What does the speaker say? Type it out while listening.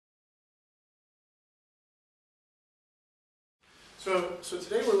So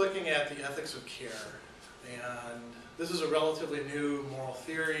today we're looking at the ethics of care, and this is a relatively new moral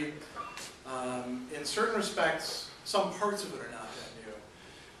theory. In certain respects, some parts of it are not that new,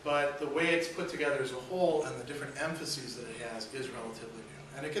 but the way it's put together as a whole and the different emphases that it has is relatively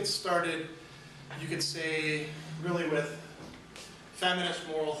new. And it gets started, you could say, really with feminist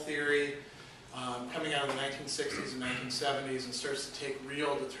moral theory coming out of the 1960s and 1970s, and starts to take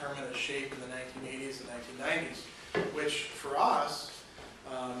real determinate shape in the 1980s and 1990s. Which for us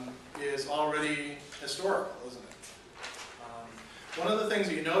is already historical, isn't it? One of the things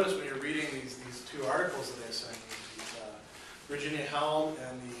that you notice when you're reading these two articles that I sent you, Virginia Helm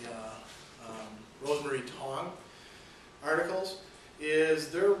and the Rosemarie Tong articles, is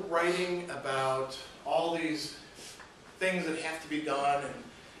they're writing about all these things that have to be done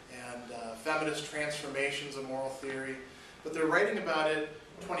and feminist transformations of moral theory, but they're writing about it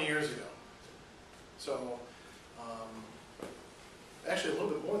 20 years ago. So actually a little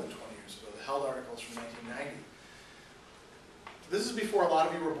bit more than 20 years ago, the Held articles from 1990. This is before a lot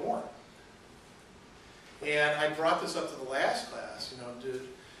of you were born. And I brought this up to the last class,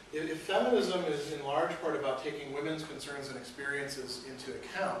 if feminism is in large part about taking women's concerns and experiences into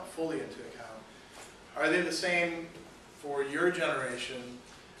account, fully into account, are they the same for your generation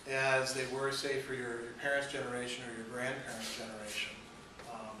as they were, say, for your parents' generation or your grandparents' generation?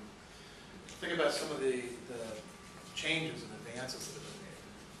 Think about some of the changes and advances that have been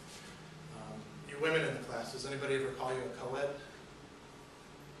made. You women in the class, does anybody ever call you a co-ed?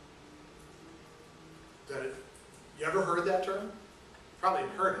 You ever heard that term? Probably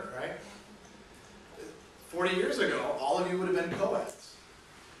heard it, right? 40 years ago, all of you would have been co-eds,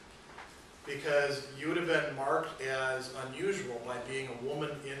 because you would have been marked as unusual by being a woman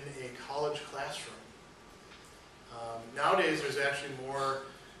in a college classroom. Nowadays, there's actually more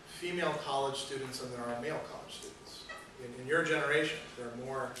female college students than there are male college students. In your generation, there are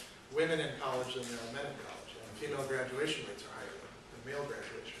more women in college than there are men in college, and female graduation rates are higher than male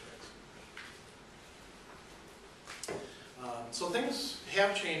graduation rates. So things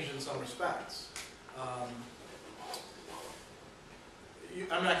have changed in some respects. I'm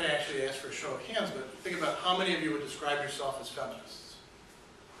not going to actually ask for a show of hands, but think about how many of you would describe yourself as feminists.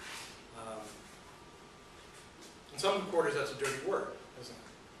 In some quarters, that's a dirty word, isn't it?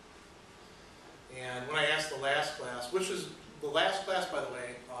 And when I asked the last class, which is the last class, by the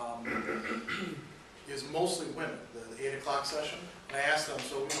way, is mostly women, the 8 o'clock session. And I asked them,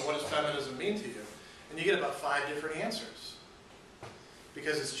 so what does feminism mean to you? And you get about 5 different answers,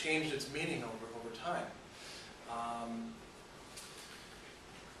 because it's changed its meaning over time.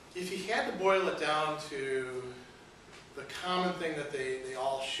 If you had to boil it down to the common thing that they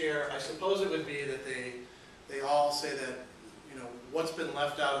all share, I suppose it would be that they all say that what's been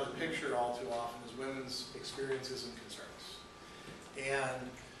left out of the picture all too often is women's experiences and concerns. And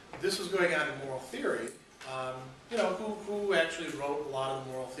this was going on in moral theory. Who actually wrote a lot of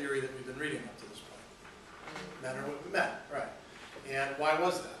the moral theory that we've been reading up to this point? Men or women? Men, right. And why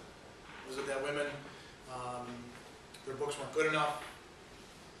was that? Was it that women, their books weren't good enough?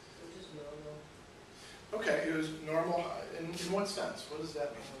 It was just normal. Okay, it was normal. In what sense? What does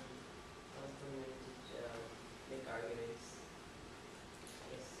that mean? Make arguments.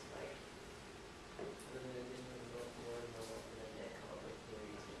 It's like women didn't look more normal than that, come up with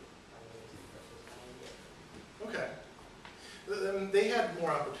theories and arguments and Okay. Then they had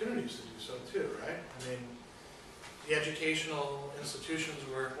more opportunities to do so too, right? I mean, the educational institutions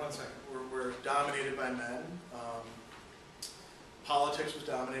were dominated by men. Politics was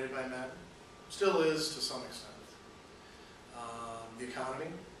dominated by men. Still is to some extent. The economy,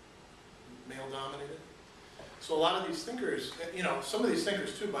 male-dominated. So a lot of these thinkers, some of these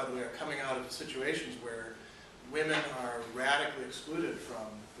thinkers too, by the way, are coming out of situations where women are radically excluded from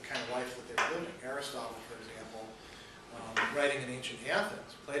the kind of life that they're living. Aristotle, for example, writing in ancient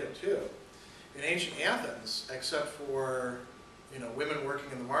Athens, Plato too. In ancient Athens, except for women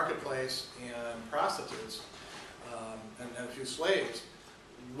working in the marketplace and prostitutes and a few slaves,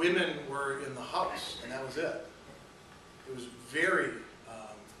 women were in the house, and that was it. It was very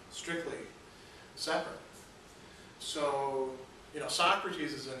strictly separate. So,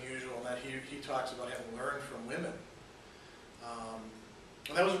 Socrates is unusual in that he talks about having learned from women.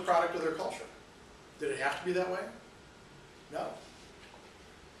 And that was a product of their culture. Did it have to be that way? No.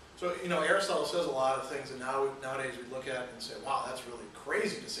 So, Aristotle says a lot of things that nowadays we look at and say, wow, that's really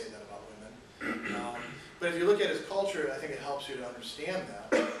crazy to say that about women. But if you look at his culture, I think it helps you to understand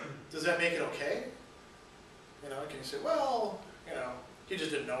that. Does that make it okay? Can you say, well, he just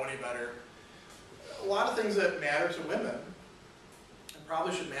didn't know any better? A lot of things that matter to women, and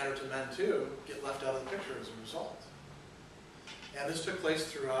probably should matter to men too, get left out of the picture as a result. And this took place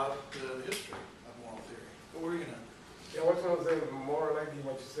throughout the history of moral theory. What were you going to? Yeah, I was going to say more likely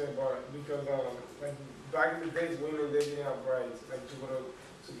what you said, but because like back in the days, women they didn't have rights, like to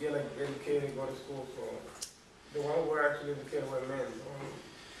get like educated, go to school. So the ones who were actually educated were men.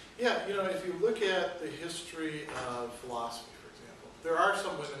 Yeah, you know, if you look at the history of philosophy, for example, there are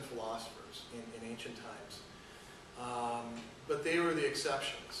some women philosophers in ancient times, but they were the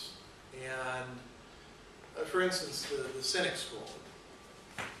exceptions. And for instance, the Cynic school.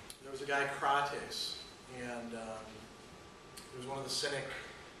 There was a guy, Crates, and he was one of the Cynic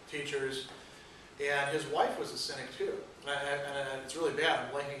teachers, and his wife was a Cynic too. And it's really bad, I'm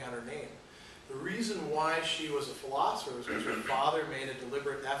blanking on her name. The reason why she was a philosopher was because her father made a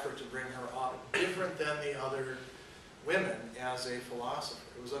deliberate effort to bring her up different than the other women as a philosopher.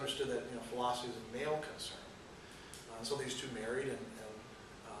 It was understood that philosophy is a male concern. So these two married and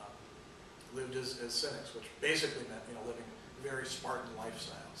lived as cynics, which basically meant living very Spartan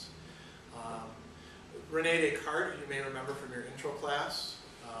lifestyles. Rene Descartes, you may remember from your intro class,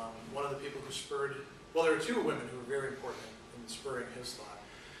 one of the people who spurred, well, there were two women who were very important in spurring his thought.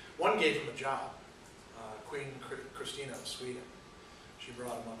 One gave him a job, Queen Christina of Sweden. She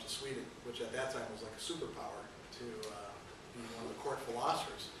brought him up to Sweden, which at that time was like a superpower to be one of the court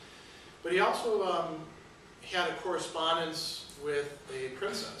philosophers. But he also had a correspondence with a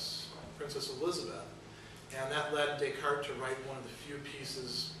princess, Princess Elizabeth, and that led Descartes to write one of the few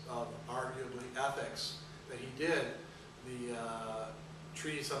pieces of arguably ethics that he did, the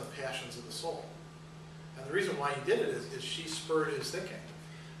Treatise on the Passions of the Soul. And the reason why he did it is she spurred his thinking.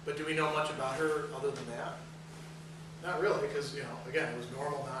 But do we know much about her other than that? Not really, because, again, it was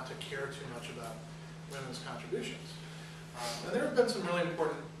normal not to care too much about women's contributions. And there have been some really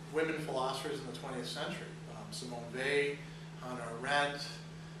important women philosophers in the 20th century. Simone Weil, Hannah Arendt,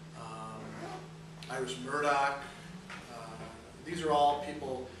 Iris Murdoch. These are all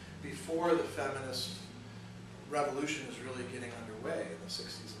people before the feminist revolution is really getting underway in the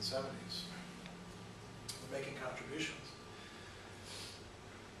 60s and 70s, making contributions.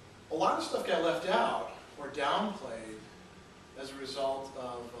 A lot of stuff got left out or downplayed as a result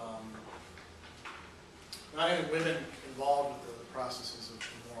of not having women involved with the processes of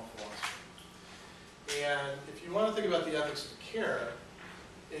moral philosophy. And if you want to think about the ethics of care,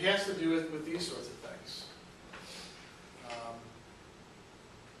 it has to do with these sorts of things.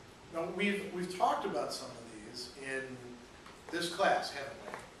 Now, we've talked about some of these in this class, haven't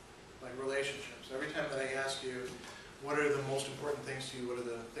we? Like relationships. Every time that I ask you, what are the most important things to you? What are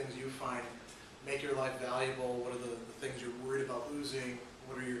the things you find make your life valuable? What are the things you're worried about losing?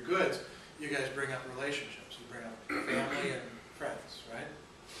 What are your goods? You guys bring up relationships. You bring up family and friends, right?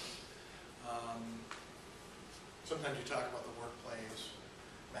 Sometimes you talk about the workplace,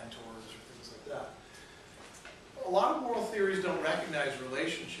 mentors, or things like that. A lot of moral theories don't recognize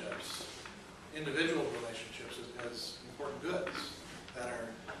relationships, individual relationships, as important goods that are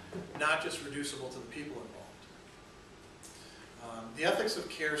not just reducible to the people involved. The ethics of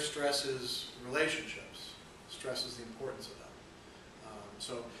care stresses relationships, stresses the importance of them.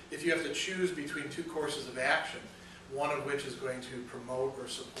 So if you have to choose between two courses of action, one of which is going to promote or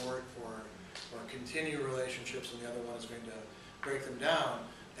support or continue relationships and the other one is going to break them down,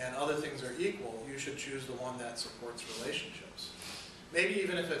 and other things are equal, you should choose the one that supports relationships. Maybe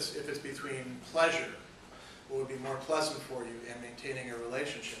even if it's between pleasure, what would be more pleasant for you, and maintaining a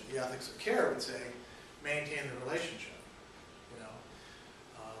relationship. The ethics of care would say, maintain the relationship.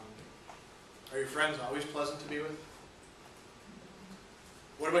 Are your friends always pleasant to be with?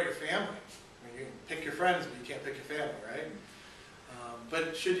 What about your family? I mean, you can pick your friends, but you can't pick your family, right?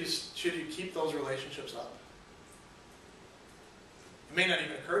 But should you keep those relationships up? It may not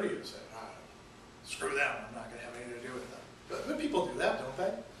even occur to you to say, screw them, I'm not going to have anything to do with them. But people do that, don't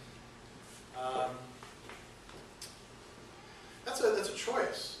they? That's a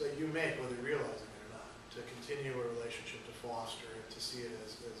choice that you make, whether you realize it or not, to continue a relationship, to foster it, to see it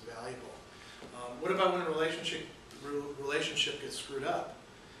as valuable. What about when a relationship gets screwed up?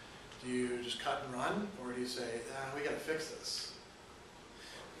 Do you just cut and run, or do you say, we got to fix this?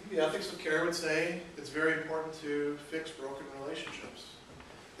 The ethics of care would say it's very important to fix broken relationships.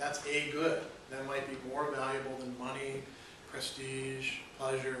 That's a good. That might be more valuable than money, prestige,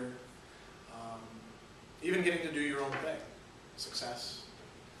 pleasure, even getting to do your own thing. Success,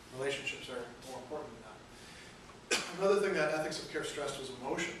 relationships are more important than that. Another thing that ethics of care stressed was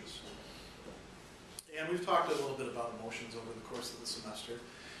emotions. And we've talked a little bit about emotions over the course of the semester.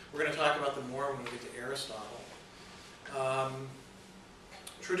 We're going to talk about them more when we get to Aristotle.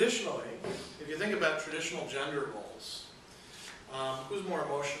 Traditionally, if you think about traditional gender roles, who's more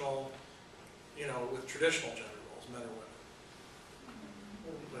emotional, with traditional gender roles, men or women?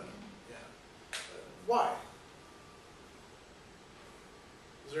 Women, yeah. Why?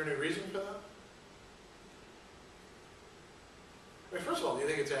 Is there any reason for that? I mean, first of all, do you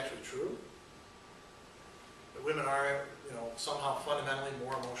think it's actually true? That women are, you know, somehow fundamentally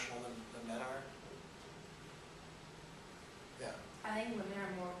more emotional than men are? Yeah. I think women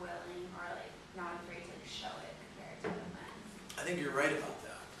are more willing or like not afraid to show it compared to men. I think you're right about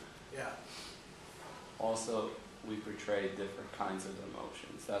that. Yeah. Also, we portray different kinds of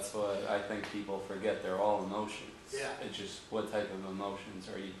emotions. That's what I think people forget. They're all emotions. Yeah. It's just what type of emotions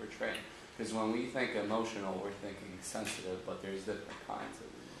are you portraying? Because when we think emotional, we're thinking sensitive, but there's different kinds of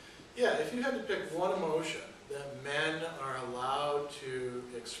emotions. Yeah, if you had to pick one emotion that men are allowed to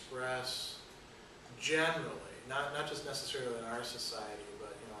express generally, not just necessarily in our society,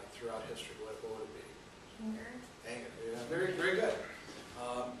 but you know, like throughout history, what would it be? Anger. Anger. Yeah, very, very good.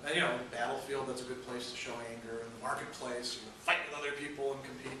 And you know, battlefield, that's a good place to show anger. In the marketplace, you fight with other people and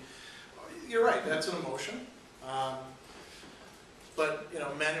compete. You're right, that's an emotion. But you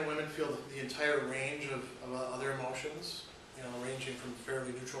know, men and women feel the entire range of other emotions. You know, ranging from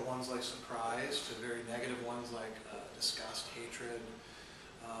fairly neutral ones like surprise to very negative ones like disgust, hatred.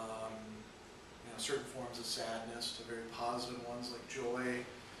 You know, certain forms of sadness to very positive ones like joy,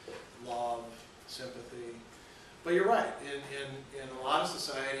 love, sympathy. But you're right. In a lot of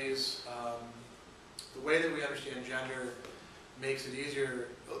societies, the way that we understand gender makes it easier.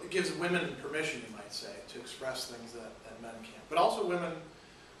 It gives women permission, you might say, to express things that men can't. But also women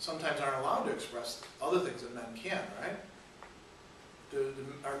sometimes aren't allowed to express other things that men can, right?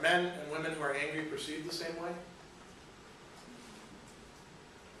 Are men and women who are angry perceived the same way?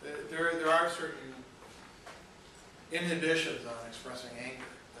 There are certain inhibitions on expressing anger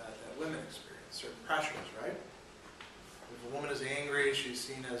that women experience, certain pressures, right? If a woman is angry, she's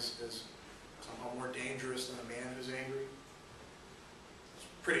seen as somehow more dangerous than a man who's angry. It's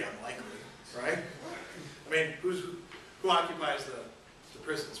pretty unlikely, right? I mean, who occupies the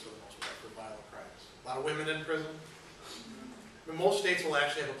prisons for the most part for violent crimes? A lot of women in prison? I mean, most states will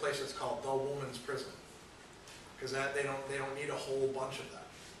actually have a place that's called the woman's prison, because they don't need a whole bunch of them,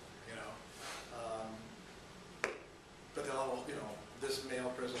 you know. But they'll have, you know, this male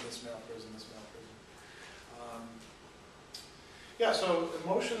prison, this male prison, this male prison. Yeah, so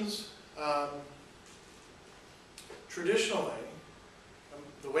emotions, traditionally,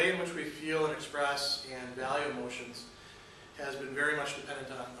 the way in which we feel and express and value emotions has been very much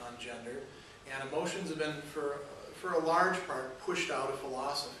dependent on gender, and emotions have been, for a large part, pushed out of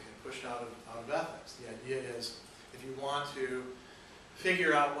philosophy and pushed out of ethics. The idea is, if you want to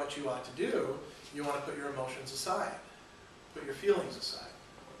figure out what you ought to do, you want to put your emotions aside, put your feelings aside.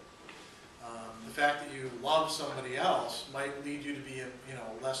 The fact that you love somebody else might lead you to be, you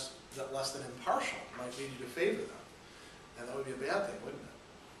know, less than impartial. It might lead you to favor them, and that would be a bad thing, wouldn't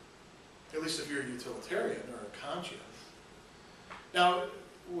it? At least if you're a utilitarian or a conscience. Now,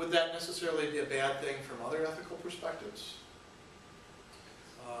 would that necessarily be a bad thing from other ethical perspectives?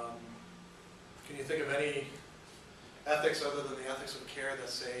 Can you think of any ethics other than the ethics of care that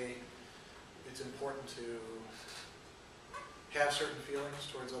say it's important to have certain feelings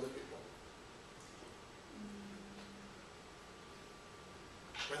towards other people?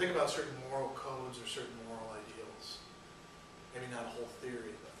 Or think about certain moral codes or certain moral ideals. Maybe not a whole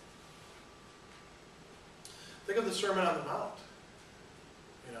theory, but think of the Sermon on the Mount.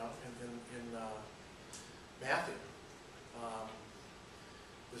 You know, in Matthew,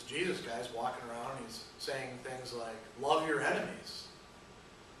 this Jesus guy's walking around, he's saying things like, love your enemies.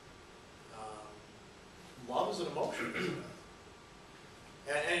 Love is an emotion, isn't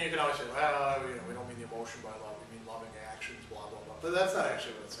it? And you can always say, well, you know, we don't mean the emotion by love, we mean loving actions, blah, blah, blah. But that's not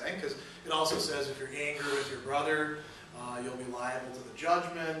actually what it's saying, because it also says if you're angry with your brother, you'll be liable to the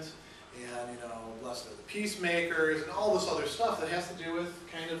judgment. And, you know, blessed are the peacemakers, and all this other stuff that has to do with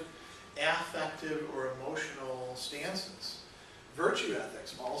kind of affective or emotional stances. Virtue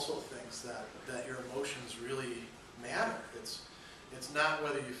ethics also thinks that your emotions really matter. It's not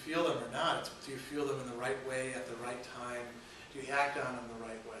whether you feel them or not, it's do you feel them in the right way at the right time, do you act on them the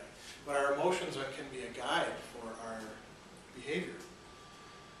right way. But our emotions can be a guide for our behavior.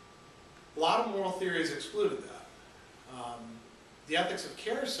 A lot of moral theories excluded that. The ethics of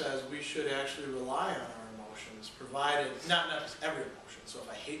care says we should actually rely on our emotions, provided, not just every emotion. So if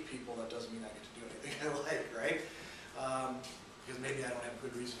I hate people, that doesn't mean I get to do anything I like, right? Because maybe I don't have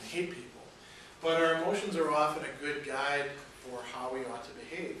good reason to hate people. But our emotions are often a good guide for how we ought to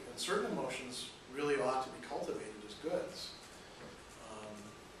behave. And certain emotions really ought to be cultivated as goods.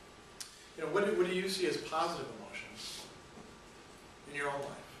 You know, what do you see as positive emotions in your own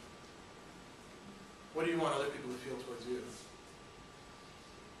life? What do you want other people to feel towards you?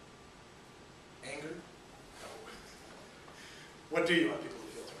 Anger? No. What do you want people to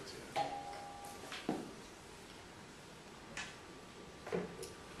feel towards you?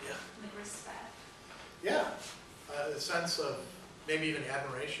 Yeah. Like respect. Yeah. A sense of maybe even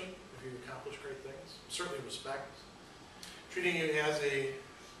admiration if you accomplish great things. Certainly respect. Treating you as a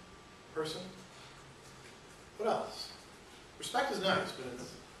person. What else? Respect is nice, but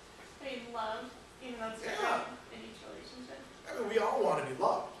it's... I mean, love, even though it's Yeah. different in each relationship. I mean, we all want to be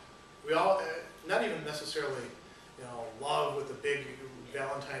loved. We all, not even necessarily, love with the big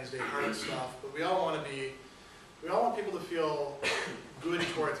Valentine's Day heart stuff, but we all want people to feel good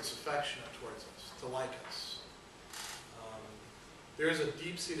towards us, affectionate towards us, to like us. There is a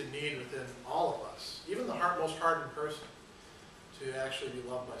deep-seated need within all of us, even the most hardened person, to actually be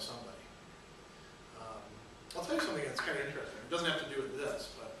loved by somebody. I'll tell you something that's kind of interesting. It doesn't have to do with this,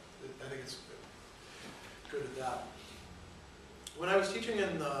 but I think it's good at that. When I was teaching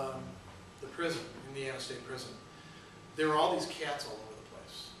in the prison, Indiana State Prison, there were all these cats all over the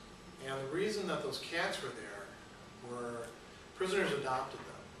place. And the reason that those cats were there were prisoners adopted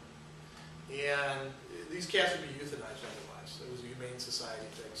them. And these cats would be euthanized otherwise. It was a humane society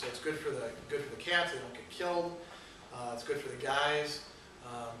thing. So it's good for the cats, they don't get killed. It's good for the guys.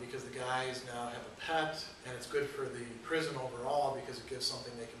 Because the guys now have a pet, and it's good for the prison overall because it gives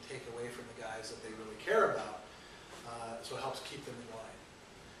something they can take away from the guys that they really care about, so it helps keep them in line.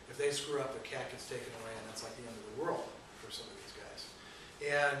 If they screw up, their cat gets taken away, and that's like the end of the world for some of these guys.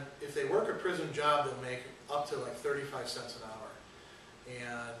 And if they work a prison job, they'll make up to like 35 cents an hour.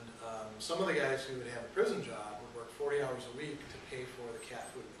 And some of the guys who would have a prison job would work 40 hours a week to pay for the cat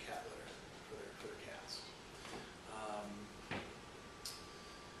food and the cat litter for their cats.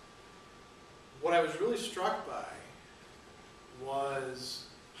 What I was really struck by was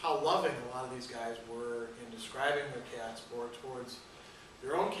how loving a lot of these guys were in describing their cats, or towards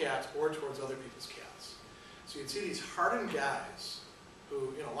their own cats, or towards other people's cats. So you'd see these hardened guys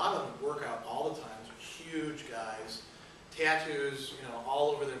who, a lot of them would work out all the time, huge guys, tattoos, all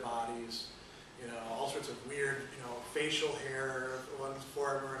over their bodies, all sorts of weird, facial hair, one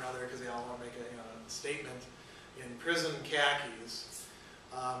form or another, because they all want to make a statement in prison khakis.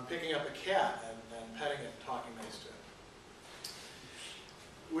 Picking up a cat and petting it and talking nice to it.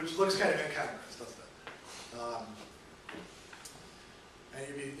 Which looks kind of incongruous, doesn't it?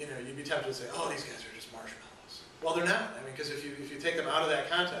 And you'd be tempted to say, oh, these guys are just marshmallows. Well, they're not. I mean, because if you take them out of that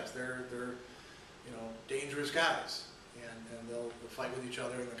context, they're dangerous guys. And they'll fight with each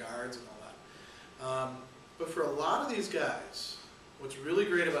other and the guards and all that. But for a lot of these guys, what's really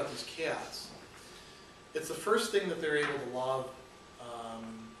great about these cats, it's the first thing that they're able to love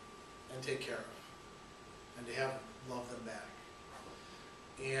and take care of, and to love them back.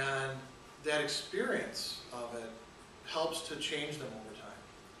 And that experience of it helps to change them over time.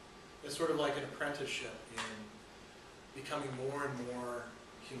 It's sort of like an apprenticeship in becoming more and more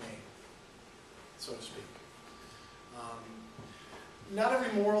humane, so to speak. Not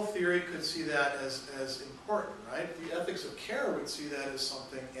every moral theory could see that as important, right? The ethics of care would see that as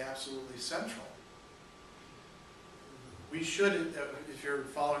something absolutely central. We should, if you're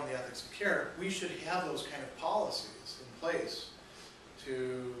following the ethics of care, we should have those kind of policies in place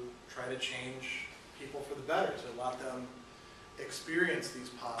to try to change people for the better, to let them experience these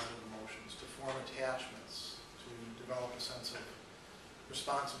positive emotions, to form attachments, to develop a sense of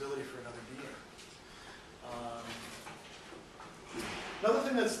responsibility for another being. Another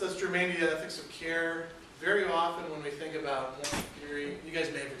thing that's germane to the ethics of care, very often when we think about moral theory, you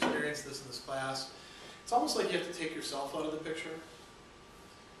guys may have experienced this in this class, it's almost like you have to take yourself out of the picture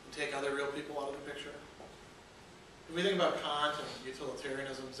and take other real people out of the picture. When we think about Kant and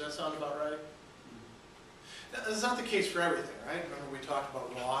utilitarianism, does that sound about right? Now, that's not the case for everything, right? Remember we talked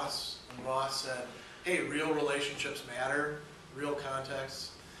about Ross, and Ross said, hey, real relationships matter, real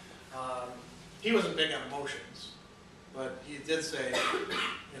contexts. He wasn't big on emotions, but he did say,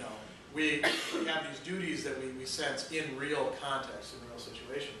 we have these duties that we sense in real contexts, in real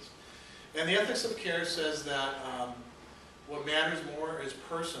situations. And the ethics of care says that what matters more is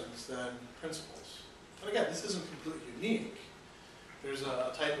persons than principles. And again, this isn't completely unique. There's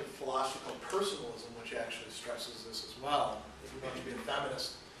a type of philosophy called personalism which actually stresses this as well. If you want to be a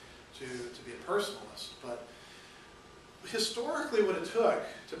feminist, to be a personalist. But historically what it took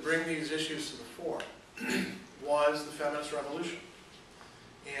to bring these issues to the fore was the feminist revolution.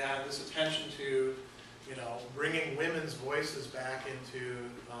 And this attention to bringing women's voices back into,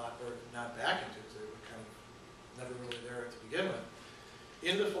 or not back into, because they were kind of never really there to begin with,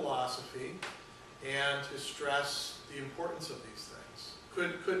 into philosophy, and to stress the importance of these things.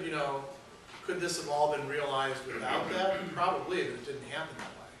 Could this have all been realized without that? Probably, but it didn't happen that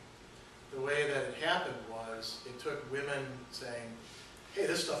way. the way that it happened was it took women saying, hey,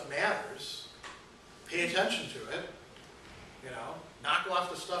 this stuff matters, pay attention to it, you know, knock off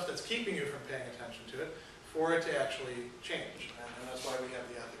the stuff that's keeping you from paying attention to it for it to actually change. And that's why we have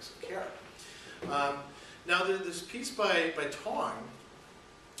the ethics of care. Now, this piece by Tong,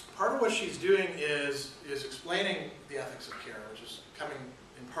 part of what she's doing is explaining the ethics of care, which is coming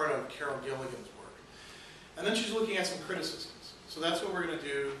in part of Carol Gilligan's work. And then she's looking at some criticisms. So that's what we're going to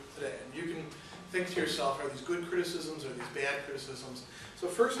do today. And you can think to yourself, are these good criticisms or these bad criticisms? So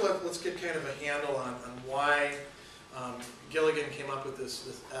first, let's get kind of a handle on why Gilligan came up with this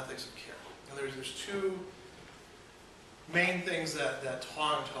ethics of care. And there's two main things that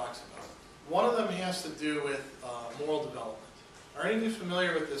Tong talks about. One of them has to do with moral development. Are any of you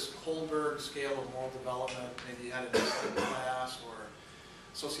familiar with this Kohlberg scale of moral development? Maybe you had it in a class or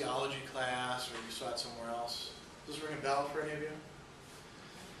sociology class, or you saw it somewhere else. Does this ring a bell for any of you?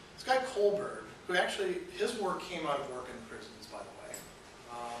 This guy Kohlberg, who actually, his work came out of work in prisons, by the way.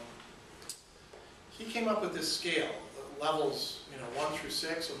 He came up with this scale, levels, 1 through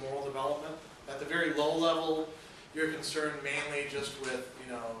 6 of moral development. At the very low level, you're concerned mainly just with,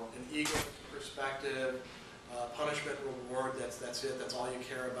 an ego perspective, punishment, reward, that's it, that's all you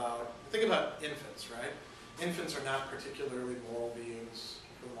care about. Think about infants, right? Infants are not particularly moral beings,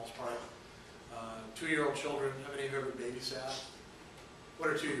 for the most part. 2-year-old children, how many of you ever babysat? What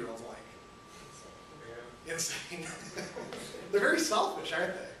are 2-year-olds like? Yeah. Insane. They're very selfish,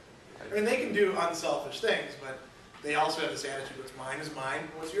 aren't they? I mean, they can do unselfish things, but they also have this attitude, what's mine is mine,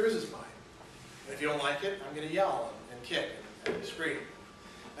 what's yours is mine. And if you don't like it, I'm going to yell and kick and scream.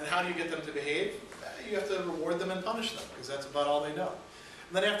 And how do you get them to behave? You have to reward them and punish them, because that's about all they know.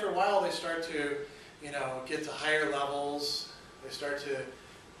 And then after a while, they start to, get to higher levels. They start to,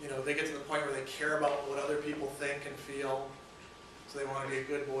 they get to the point where they care about what other people think and feel. So they want to be a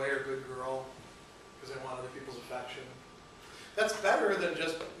good boy or a good girl, because they want other people's affection. That's better than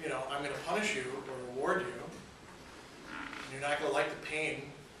just, I'm going to punish you or reward you. And you're not going to like the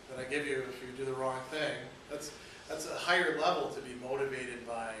pain that I give you if you do the wrong thing. That's a higher level to be motivated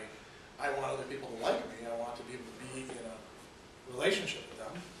by, I want other people to like me. I want to be able to be in a relationship with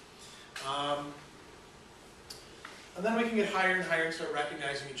them. And then we can get higher and higher and start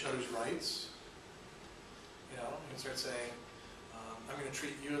recognizing each other's rights. You can start saying, I'm going to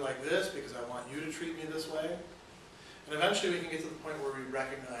treat you like this because I want you to treat me this way. And eventually we can get to the point where we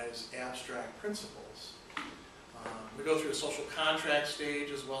recognize abstract principles. We go through a social contract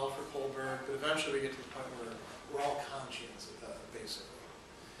stage as well for Kohlberg, but eventually we get to the point where we're all conscients, basically.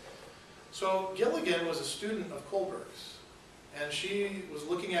 So Gilligan was a student of Kohlberg's, and she was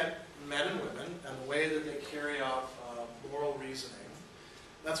looking at men and women and the way that they carry out moral reasoning.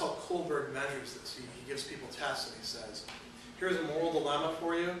 That's how Kohlberg measures this. He gives people tests and he says, here's a moral dilemma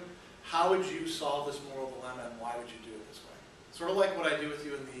for you. How would you solve this moral dilemma and why would you do it this way? Sort of like what I do with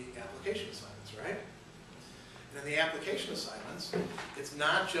you in the application assignments, right? And in the application assignments, it's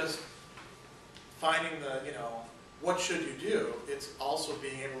not just finding the, what should you do? It's also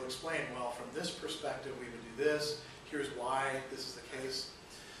being able to explain, well, from this perspective, we would do this. Here's why this is the case.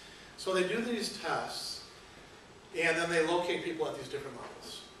 So they do these tests, and then they locate people at these different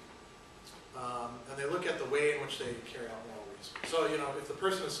levels. And they look at the way in which they carry out moral reasoning. So, if the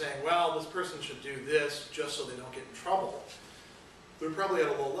person is saying, well, this person should do this just so they don't get in trouble, they're probably at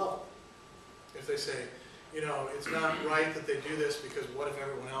a low level. If they say, it's not right that they do this because what if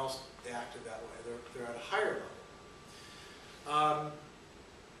everyone else acted that way? They're at a higher level.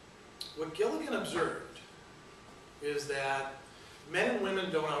 What Gilligan observed is that men and women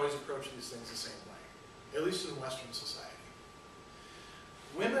don't always approach these things the same way, at least in Western society.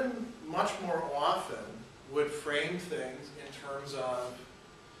 Women much more often would frame things in terms of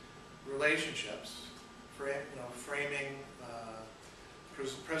relationships, framing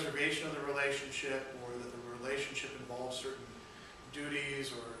preservation of the relationship, or that the relationship involves certain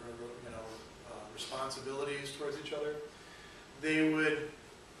duties or responsibilities towards each other. They would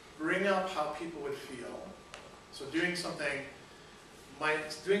bring up how people would feel. So doing something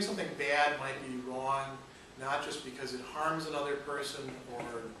bad might be wrong, not just because it harms another person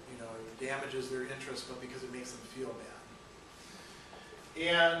or damages their interests, but because it makes them feel bad.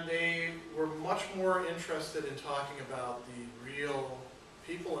 And they were much more interested in talking about the real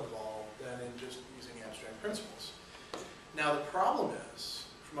people involved than in just using abstract principles. Now the problem is,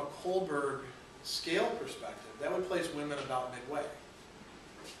 from a Kohlberg scale perspective, that would place women about midway.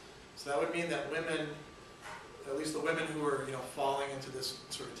 So that would mean that women, at least the women who are falling into this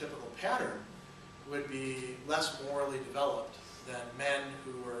sort of typical pattern, would be less morally developed than men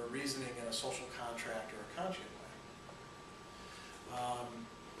who were reasoning in a social contract or a conscient way.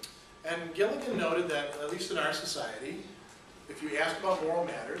 And Gilligan noted that, at least in our society, if you ask about moral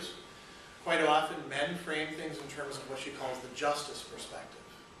matters, quite often men frame things in terms of what she calls the justice perspective.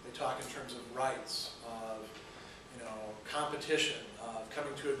 They talk in terms of rights, of competition, of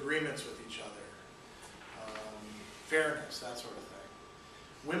coming to agreements with each other, fairness, that sort of thing.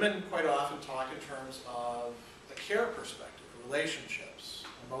 Women quite often talk in terms of a care perspective, relationships,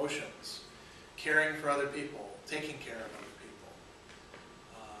 emotions, caring for other people, taking care of other people.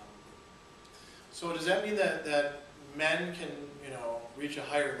 So does that mean that men can, reach a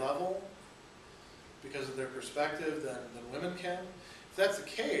higher level because of their perspective than women can? If that's the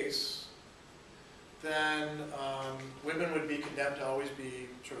case, then women would be condemned to always be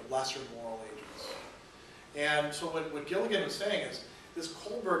sort of lesser moral agents. And so what Gilligan was saying is, this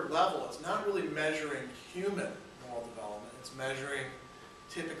Kohlberg level is not really measuring human moral development, it's measuring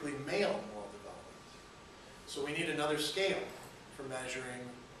typically male moral development. So we need another scale for measuring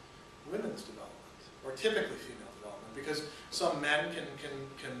women's development, or typically female development, because some men can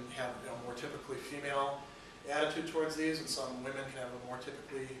have a more typically female attitude towards these, and some women can have a more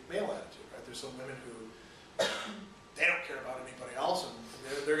typically male attitude, right? There's some women who, they don't care about anybody else,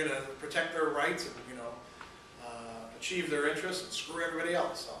 and they're going to protect their rights and, achieve their interests and screw everybody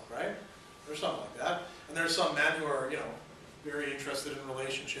else up, right? There's something like that. And there's some men who are, very interested in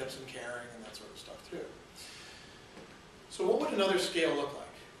relationships and caring and that sort of stuff too. So what would another scale look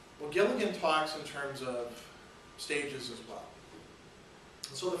like? Well, Gilligan talks in terms of stages as well.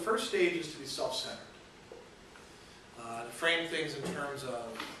 And so the first stage is to be self-centered. To frame things in terms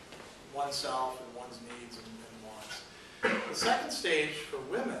of oneself and one's needs and wants. The second stage for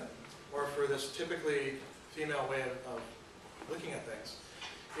women, or for this typically female way of looking at things,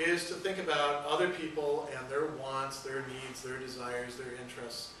 is to think about other people and their wants, their needs, their desires, their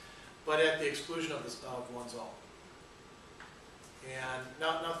interests, but at the exclusion of one's own. And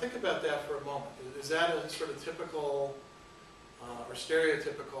now think about that for a moment. Is that a sort of typical or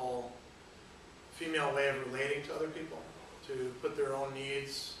stereotypical female way of relating to other people? To put their own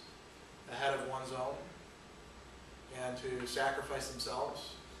needs ahead of one's own and to sacrifice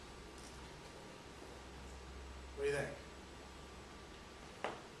themselves? What do you think?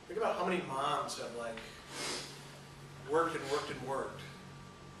 Think about how many moms have worked and worked and worked,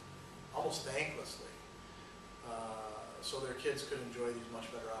 almost thanklessly, so their kids could enjoy these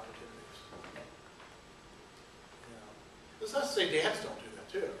much better opportunities. That's not to say dads don't do that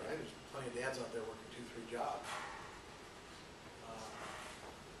too, right? There's plenty of dads out there working 2-3 jobs.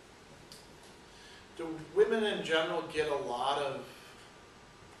 Do women in general get a lot of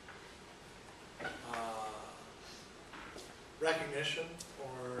recognition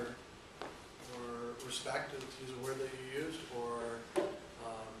or respect, to use a word that you used, or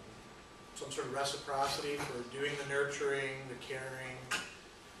some sort of reciprocity for doing the nurturing, the caring,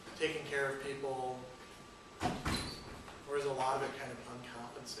 taking care of people, or is a lot of it kind of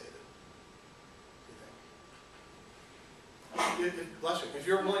uncompensated, do you think? Bless you. If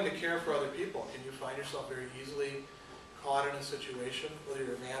you're willing to care for other people, can you find yourself very easily caught in a situation, whether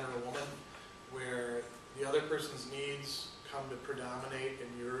you're a man or a woman, where the other person's needs come to predominate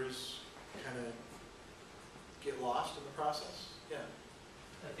and yours kind of get lost in the process? Yeah.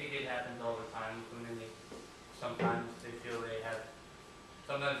 I think it happens all the time with women. Sometimes they feel and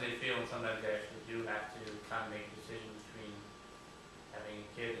sometimes they actually do have to kind of make a decision between having a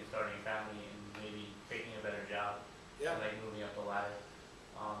kid and starting a family and maybe taking a better job. Yeah. And moving up the ladder.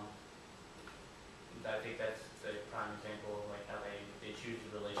 I think that's a prime example of how they choose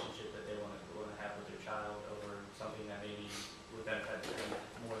the relationship that they want to have with their child over something that maybe would benefit them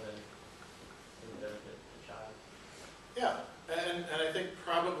more than it would benefit the child. Yeah, and I think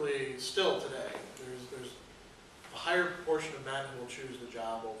probably still today, there's a higher proportion of men who will choose the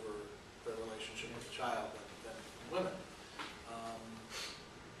job over the relationship with the child than women.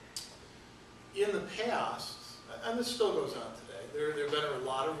 In the past, and this still goes on today, there have been a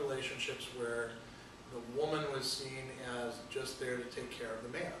lot of relationships where the woman was seen as just there to take care of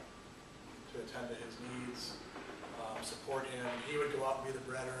the man, to attend to his needs, support him. He would go out and be the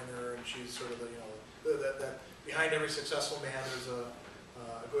breadwinner, and she's sort of that behind every successful man there's a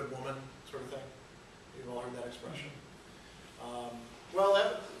good woman sort of thing. You've all heard that expression.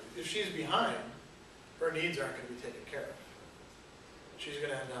 If she's behind, her needs aren't going to be taken care of. She's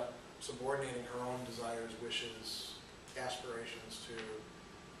going to end up subordinating her own desires, wishes, aspirations to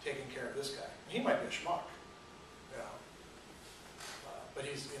taking care of this guy. He might be a schmuck, but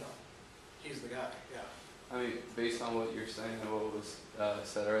he's the guy. Yeah. I mean, based on what you're saying and what was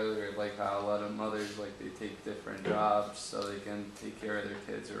said earlier, how a lot of mothers, they take different jobs so they can take care of their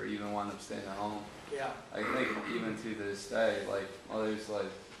kids or even wind up staying at home. Yeah. I think even to this day, mothers,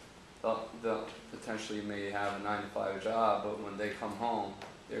 they'll potentially may have a 9 to 5 job, but when they come home,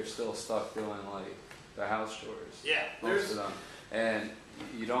 they're still stuck doing like the house chores. Yeah, Most of them, and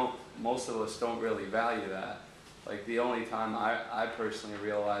most of us don't really value that. Like the only time I personally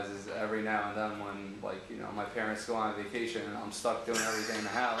realize is every now and then when my parents go on vacation and I'm stuck doing everything in the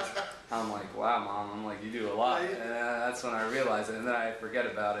house. I'm like, wow, Mom, I'm like, you do a lot, and that's when I realize it, and then I forget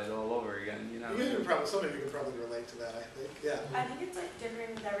about it all over again. You can some of you can probably relate to that. I think, yeah. I think it's like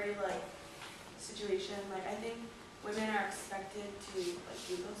different with every situation. Like I think women are expected to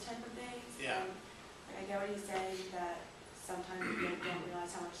do those type of things. Yeah. And, I get what he's saying that sometimes people don't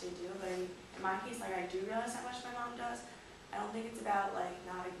realize how much they do, but in my case, I do realize how much my mom does. I don't think it's about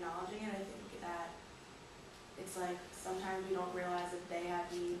not acknowledging it. I think that it's sometimes we don't realize that they have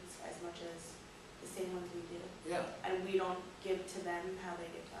needs as much as the same ones we do. Yeah. And we don't give to them how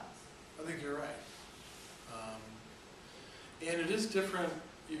they give to us. I think you're right. And it is different.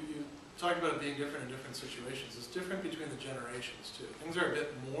 You talked about it being different in different situations. It's different between the generations too. Things are a bit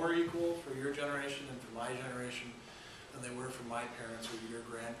more equal for your generation and for my generation than they were for my parents or your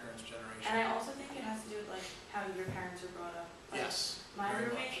grandparents' generation. And I also think it has to do with how your parents were brought up. Yes. My very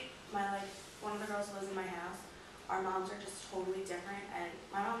roommate, one of the girls who lives in my house, our moms are just totally different, and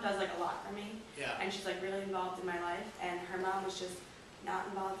my mom does a lot for me. Yeah. And she's really involved in my life, and her mom was just not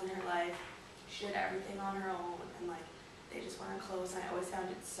involved in her life. She did everything on her own, and they just weren't close, and I always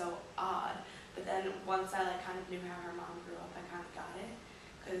found it so odd. But then once I kind of knew how her mom grew up, I kind of got it,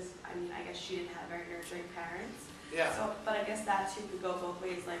 because I guess she didn't have very nurturing parents. Yeah. So, but I guess that too could go both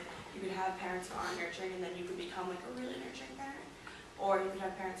ways. You could have parents who aren't nurturing, and then you could become a really nurturing parent, or you could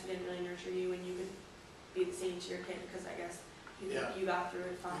have parents who didn't really nurture you, and you could be the same to your kid because I guess you got through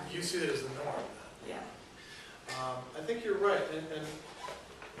it fine. You see it as the norm. Yeah. I think you're right, and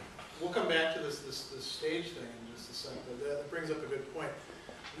we'll come back to this stage thing in just a second, but that brings up a good point.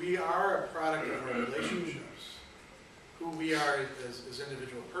 We are a product of our relationships. Who we are as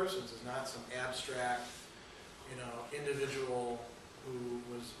individual persons is not some abstract, individual who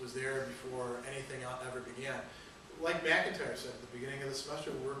was there before anything ever began. Like McIntyre said at the beginning of the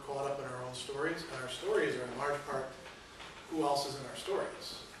semester, we're caught up in our own stories, and our stories are in large part who else is in our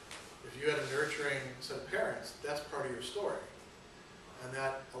stories. If you had a nurturing set of parents, that's part of your story. And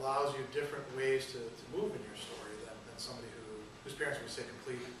that allows you different ways to move in your story than somebody whose parents would say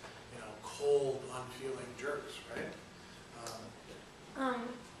complete, cold, unfeeling jerks, right?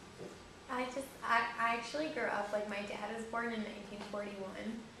 I actually grew up, my dad was born in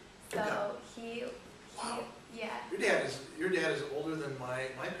 1941, so he Wow. yeah. Your dad is older than my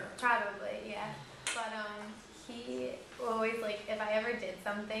parents. Probably, yeah. But he always if I ever did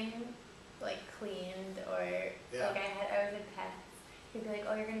something cleaned or Yeah. I was a pet, he'd be like,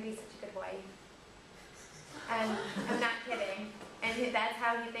 "Oh, you're gonna be such a good wife." And I'm not kidding. And that's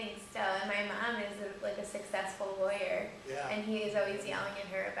how he thinks still. And my mom is a successful lawyer, Yeah. and he is always yelling at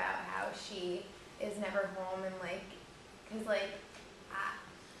her about how she is never home and because I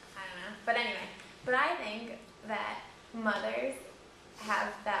don't know. But anyway, but I think that mothers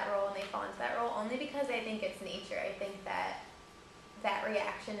have that role and they fall into that role only because I think it's nature. I think that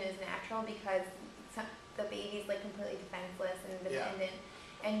reaction is natural because the baby's completely defenseless and independent,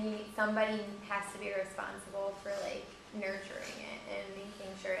 and somebody has to be responsible for nurturing it and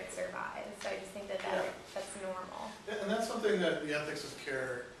making sure it survives. So I just think that's normal. And that's something that the ethics of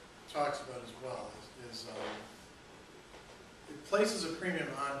care talks about as well. Is it places a premium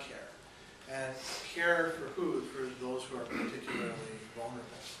on care, and care for who? For those who are particularly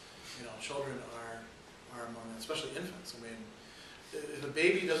vulnerable. Children are among them, especially infants. If a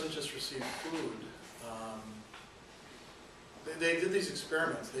baby doesn't just receive food, they did these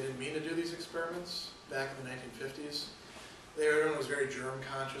experiments. They didn't mean to do these experiments back in the 1950s. Everyone was very germ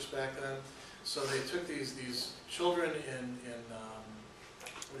conscious back then. So they took these children in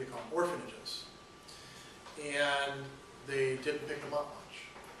orphanages, and they didn't pick them up much.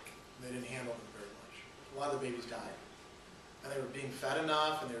 They didn't handle them very much. A lot of the babies died, and they were being fed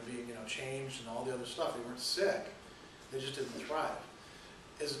enough, and they were being changed and all the other stuff. They weren't sick. They just didn't thrive.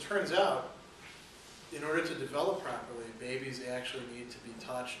 As it turns out, in order to develop properly, babies actually need to be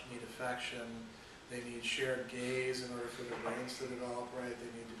touched, need affection. They need shared gaze in order for their brains to develop right.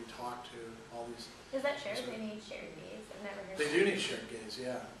 They need to be talked to. All these. Is that shared? They need shared gaze. I've never heard. They do need shared gaze.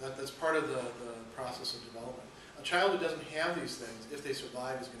 Yeah, that's part of the process of development. A child who doesn't have these things, if they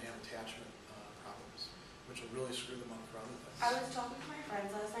survive, is going to have attachment problems, which will really screw them up for other things. I was talking to my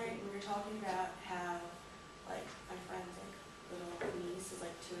friends last night, and we were talking about how, my friend's little niece is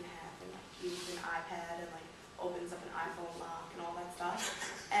 2.5 and uses an iPad and opens up an iPhone lock and all that stuff.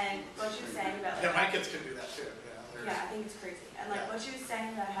 And what she was saying about Yeah, my kids can do that too. Yeah, Yeah, I think it's crazy. And like what she was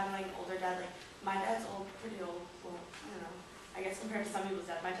saying about having like an older dad, like my dad's old, pretty old. Well, I don't know. I guess compared to some people's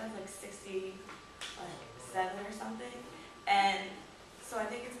dad, my dad's like 67 or something. And so I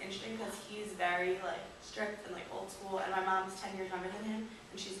think it's interesting because he's very like strict and like old school. And my mom's 10 years younger than him,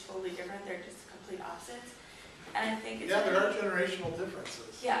 and she's totally different. They're just complete opposites. And I think it's Yeah, there are generational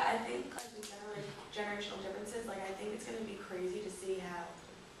differences. yeah, I think like the generational differences. Like I think it's gonna be crazy to see how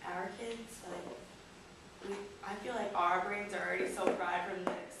our kids like. I feel like our brains are already so fried from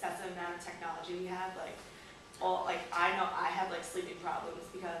the excessive amount of technology we have. Like, I know I have like sleeping problems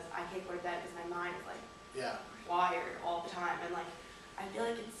because I can't go to bed because my mind is like wired all the time, and like I feel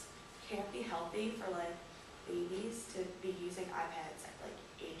like it can't be healthy for like babies to be using iPads at like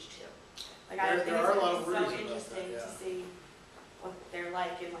age 2. Like I think it's gonna be so interesting to see what they're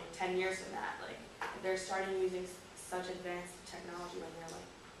like in like 10 years from that. Like they're starting using such advanced technology when they're like.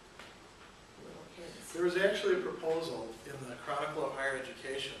 There was actually a proposal in the Chronicle of Higher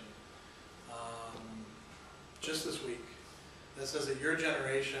Education just this week that says that your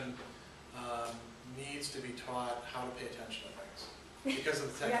generation needs to be taught how to pay attention to things because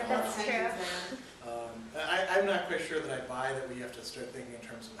of the technology. Yeah, that's true. I'm not quite sure that I buy that we have to start thinking in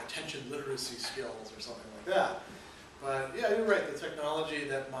terms of attention literacy skills or something like that. But yeah, you're right, the technology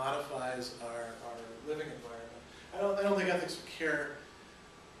that modifies our living environment. I don't think ethics of care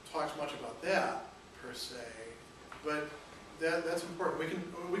talks much about that per se, but that's important.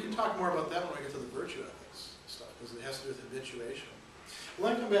 We can talk more about that when we get to the virtue ethics stuff, because it has to do with habituation. Well,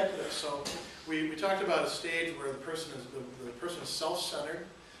 let me come back to this. So we talked about a stage where the person is self-centered,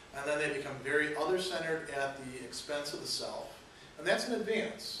 and then they become very other-centered at the expense of the self, and that's an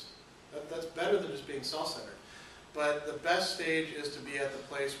advance. That's better than just being self-centered. But the best stage is to be at the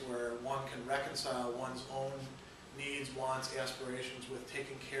place where one can reconcile one's own needs, wants, aspirations with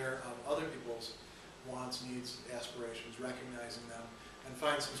taking care of other people's wants, needs, aspirations, recognizing them, and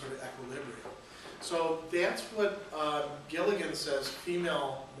find some sort of equilibrium. So that's what Gilligan says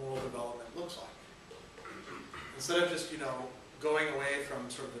female moral development looks like. Instead of just, going away from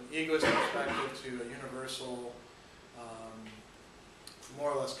sort of an egoistic perspective to a universal,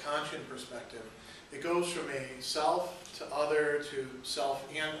 more or less conscient perspective, it goes from a self to other to self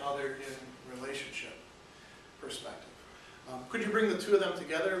and other in relationship perspective. Could you bring the two of them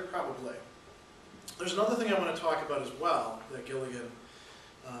together? Probably. There's another thing I want to talk about as well that Gilligan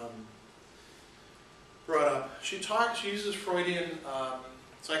brought up. She uses Freudian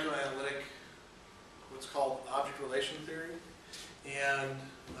psychoanalytic, what's called object relation theory, and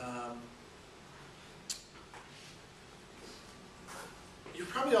you've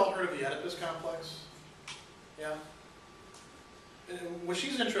probably all heard of the Oedipus complex. Yeah. And what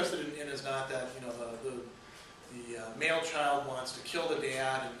she's interested in is not that the male child wants to kill the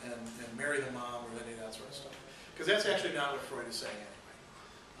dad and marry the mom or any of that sort of stuff, because that's actually not what Freud is saying anyway.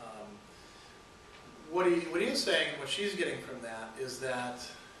 What he is saying, what she's getting from that, is that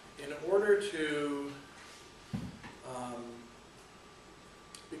in order to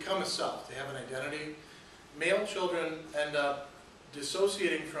become a self, to have an identity, male children end up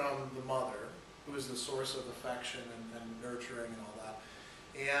dissociating from the mother, who is the source of affection and nurturing and all that,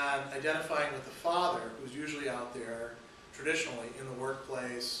 and identifying with the father, who's usually out there traditionally in the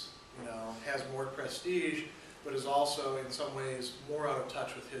workplace, has more prestige, but is also in some ways more out of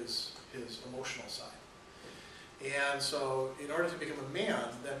touch with his emotional side. And so in order to become a man,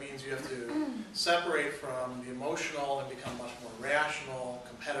 that means you have to separate from the emotional and become much more rational,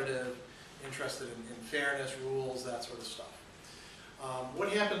 competitive, interested in fairness, rules, that sort of stuff. What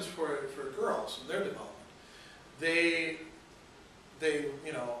happens for girls in their development? They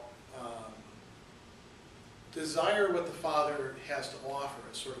desire what the father has to offer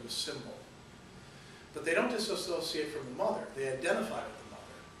as sort of a symbol. But they don't disassociate from the mother. They identify with the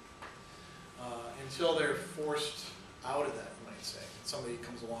mother until they're forced out of that, you might say. Somebody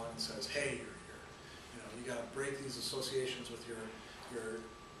comes along and says, hey, you got to break these associations with your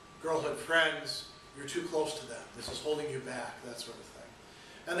girlhood friends. You're too close to them. This is holding you back, that sort of thing.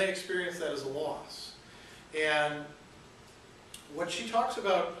 And they experience that as a loss. And what she talks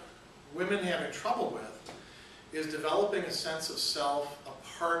about women having trouble with is developing a sense of self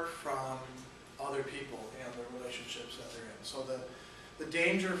apart from other people and the relationships that they're in. So the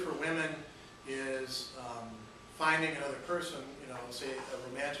danger for women is finding another person, say a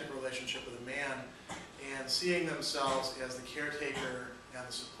romantic relationship with a man, and seeing themselves as the caretaker and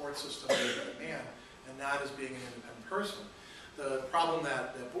the support system of that man, and not as being an independent person. The problem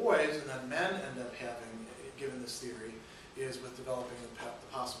that boys and then men end up having, given this theory, is with developing the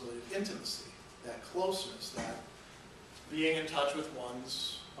possibility of intimacy, that closeness, that being in touch with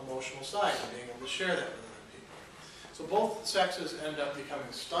one's emotional side and being able to share that with other people. So both sexes end up becoming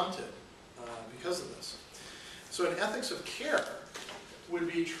stunted because of this. So an ethics of care would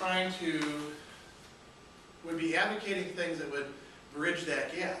be advocating things that would bridge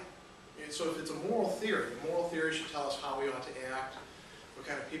that gap. And so if it's a moral theory should tell us how we ought to act, what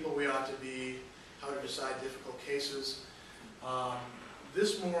kind of people we ought to be, how to decide difficult cases.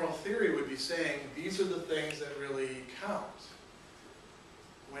 This moral theory would be saying these are the things that really count.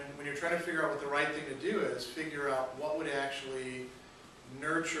 When you're trying to figure out what the right thing to do is, figure out what would actually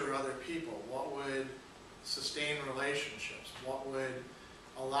nurture other people, what would sustain relationships, what would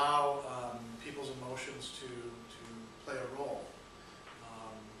allow people's emotions to play a role.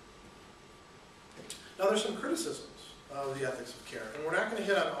 Now there's some criticisms of the ethics of care, and we're not going to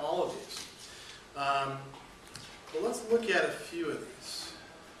hit on all of these. But let's look at a few of these.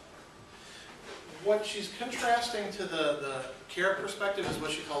 What she's contrasting to the care perspective is what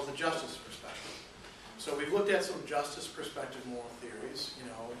she calls the justice perspective. So we've looked at some justice perspective moral theories, you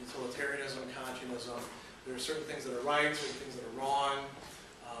know, utilitarianism, Kantianism. There are certain things that are right, certain things that are wrong,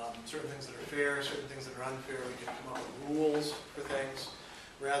 certain things that are fair, certain things that are unfair. We can come up with rules for things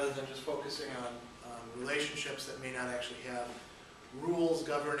rather than just focusing on relationships that may not actually have rules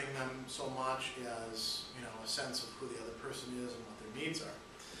governing them so much as, you know, a sense of who the other person is and what their needs are.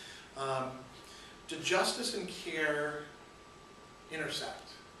 Do justice and care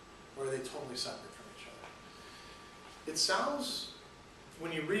intersect, or are they totally separate from each other? It sounds,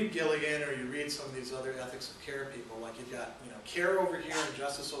 when you read Gilligan or you read some of these other ethics of care people, like you've got, you know, care over here and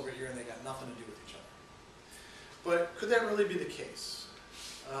justice over here, and they got nothing to do with each other. But could that really be the case?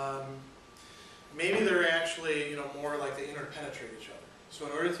 Maybe they're actually, you know, more like they interpenetrate each other. So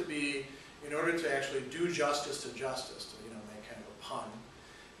in order to actually do justice to justice, to, you know, make kind of a pun,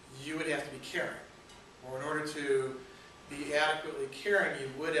 you would have to be caring. Or in order to be adequately caring, you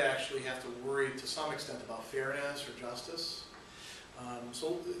would actually have to worry to some extent about fairness or justice.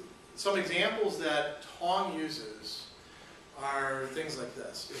 So some examples that Tong uses are things like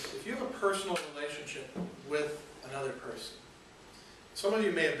this. If you have a personal relationship with another person, some of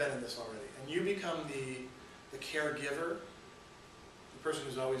you may have been in this already, and you become the caregiver, the person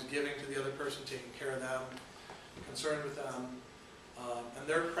who's always giving to the other person, taking care of them, concerned with them, and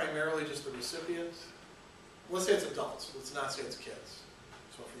they're primarily just the recipient. Let's say it's adults, let's not say it's kids.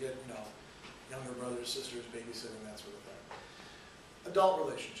 So forget, you know, younger brothers, sisters, babysitting, that sort of thing. Adult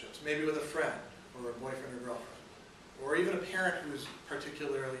relationships, maybe with a friend, or a boyfriend or girlfriend, or even a parent who's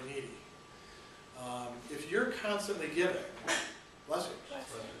particularly needy. If you're constantly giving, bless you,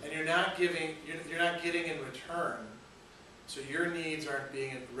 and you're not getting in return, so your needs aren't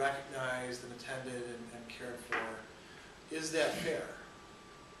being recognized and attended and cared for, is that fair?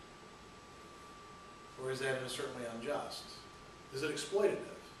 Or is that in a certain way unjust? Is it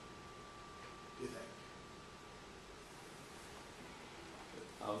exploitative, do you think?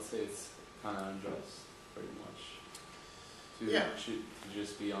 I would say it's kind of unjust, pretty much. To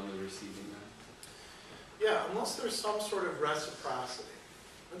just be on the receiving end. Yeah, unless there's some sort of reciprocity.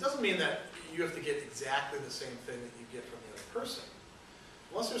 It doesn't mean that you have to get exactly the same thing that you get from the other person.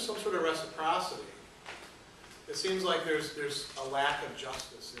 Unless there's some sort of reciprocity, it seems like there's a lack of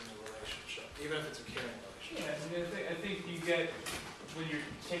justice in the relationship, even if it's a caring relationship. Yeah, I mean, I think you get, when you're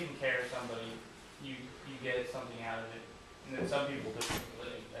taking care of somebody, you get something out of it. And then some people just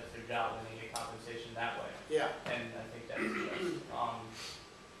living, that's their job, and they get compensation that way. Yeah. And I think that's just, I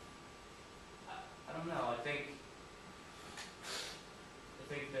don't know, I think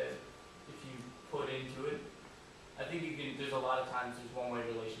that if you put into it, I think you can, there's a lot of times there's one-way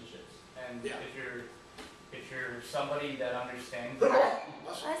relationships. And if you're somebody that understands that,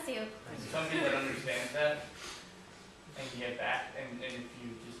 Bless you. somebody that understands that, and you get back, and if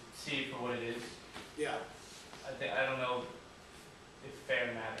you just see it for what it is, I don't know if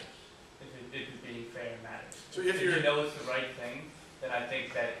fair matters. If it being fair matters. So if you know it's the right thing, then I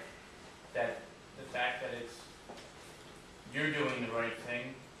think that the fact that you're doing the right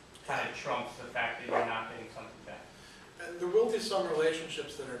thing kind of trumps the fact that you're not getting something back. And there will be some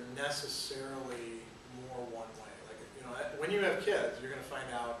relationships that are necessarily more one way. Like, you know, when you have kids, you're going to find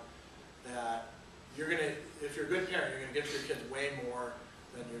out that if you're a good parent, you're going to give your kids way more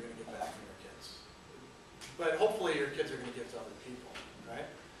than you're going to get back from your kids. But hopefully your kids are going to give to other people, right?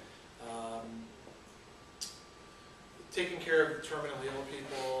 Taking care of terminally ill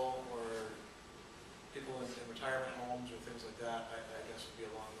people or people in retirement homes or things like that, I guess would be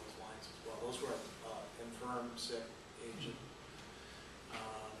along those lines as well. Those who are infirm, sick, aged.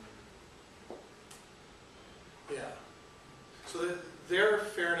 So their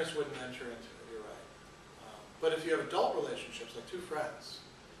fairness wouldn't enter into it, you're right. But if you have adult relationships, like two friends,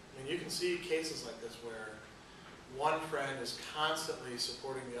 I mean, you can see cases like this where one friend is constantly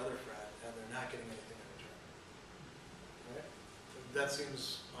supporting the other friend and they're not getting anything in return. Right? That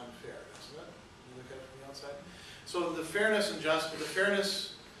seems unfair, doesn't it? You look at it from the outside. So the fairness and justice, the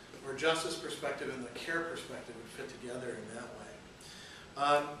fairness or justice perspective and the care perspective would fit together in that way.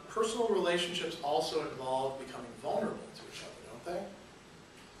 Personal relationships also involve becoming vulnerable to each other, don't they?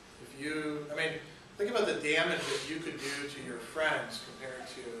 If you, I mean, think about the damage that you could do to your friends compared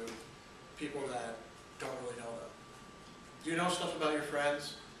to people that don't really know them. Do you know stuff about your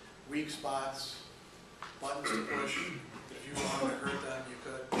friends? Weak spots, buttons to push. If you wanted to hurt them, you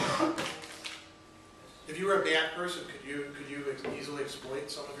could. If you were a bad person, could you easily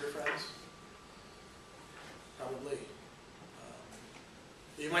exploit some of your friends? Probably.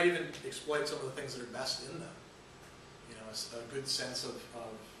 You might even exploit some of the things that are best in them. You know, a good sense of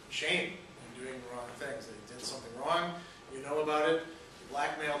shame in doing wrong things. They did something wrong, you know about it, you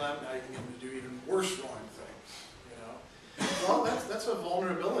blackmail them, now you can get them to do even worse wrong things. You know, well, that's a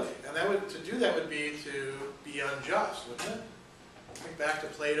vulnerability, and that would, to do that would be to be unjust, wouldn't it? Think back to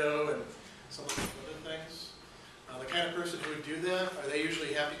Plato and some of the other things. The kind of person who would do that, are they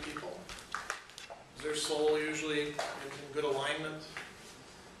usually happy people? Is their soul usually in good alignment?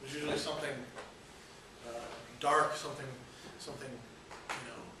 There's usually something dark, something you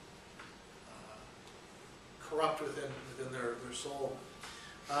know, corrupt within their soul.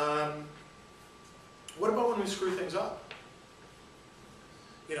 What about when we screw things up?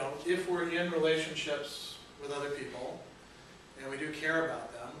 You know, if we're in relationships with other people and we do care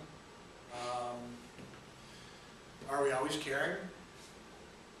about them, are we always caring? Have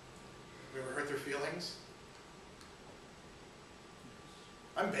we ever hurt their feelings?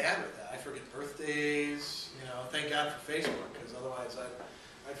 I'm bad with that. I forget birthdays, you know, thank God for Facebook, because otherwise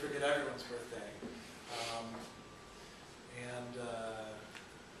I'd forget everyone's birthday.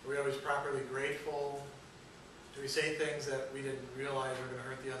 Are we always properly grateful? Do we say things that we didn't realize were going to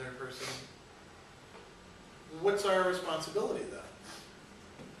hurt the other person? What's our responsibility then?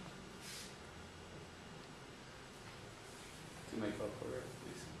 To make up for it,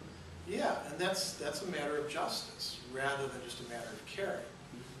 basically. Yeah, and that's a matter of justice rather than just a matter of caring.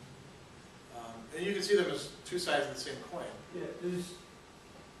 And you can see them as two sides of the same coin. Yeah, there's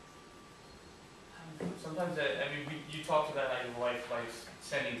sometimes I mean, you talked about how your wife likes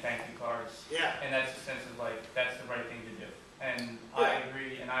sending thank you cards. Yeah. And that's a sense of like, that's the right thing to do. And Yeah. I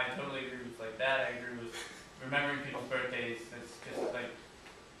agree, and I totally agree with like that. I agree with remembering people's birthdays. That's just like,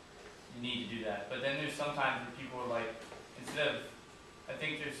 you need to do that. But then there's sometimes where people are like, instead of, I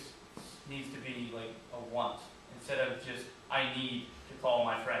think there's needs to be like a want. Instead of just, I need to call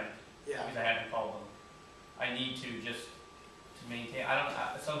my friend. Yeah. Because I haven't called them. I need to just to maintain.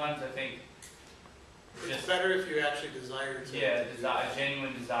 Sometimes I think It's better if you actually desire to. Yeah, a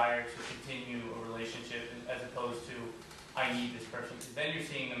genuine desire to continue a relationship as opposed to I need this person. Because then you're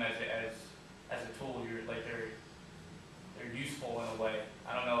seeing them as a tool. You're like they're useful in a way.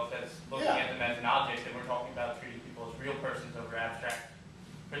 I don't know if that's looking at them as an object, and we're talking about treating people as real persons over abstract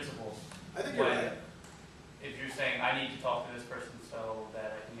principles. I think you're right. If you're saying I need to talk to this person so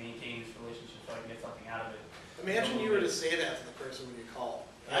that I can maintain this relationship so I can get something out of it. Imagine you were to say that to the person when you call.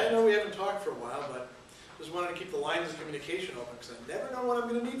 I know we haven't talked for a while, but just wanted to keep the lines of communication open because I never know when I'm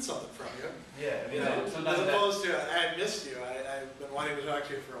going to need something from you. Yeah, I mean, You know, sometimes as opposed to I missed you. I've been wanting to talk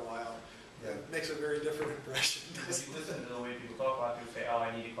to you for a while. Yeah. It makes a very different impression. if you listen to the way people talk, a lot of people say, "Oh, I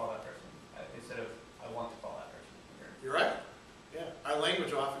need to call that person," instead of "I want to call that person." You're right. Yeah, our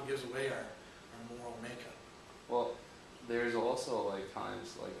language often gives away our moral makeup. Well, there's also like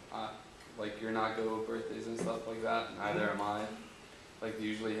times like you're not good with birthdays and stuff like that. Neither am I. Like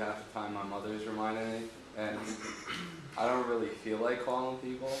usually half the time my mother's reminding me, and I don't really feel like calling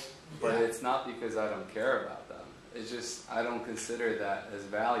people. But Yeah. it's not because I don't care about them. It's just I don't consider that as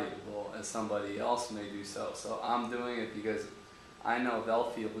valuable as somebody else may do so. So I'm doing it because I know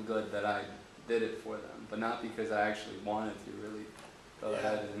they'll feel good that I did it for them, but not because I actually wanted to really go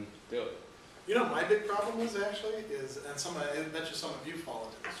ahead and do it. You know, my big problem is actually I bet you some of you fall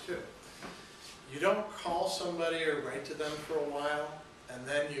into this too. You don't call somebody or write to them for a while, and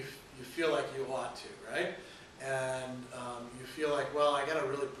then you feel like you ought to, right? And you feel like, well, I got to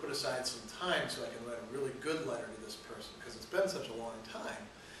really put aside some time so I can write a really good letter to this person because it's been such a long time.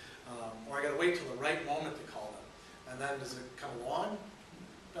 Or I got to wait till the right moment to call them. And then does it come along?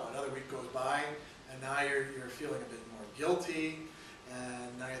 No, another week goes by, and now you're feeling a bit more guilty,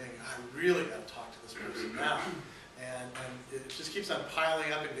 and now you're thinking, I really got to talk to this person now. And it just keeps on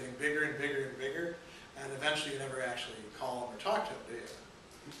piling up and getting bigger and bigger and bigger, and eventually you never actually call them or talk to them, do you?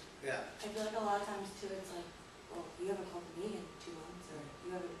 Yeah. I feel like a lot of times too, it's like, well, you haven't called me in 2 months, or you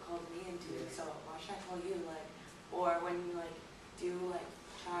haven't called me in 2 weeks, so why should I call you? Like, do like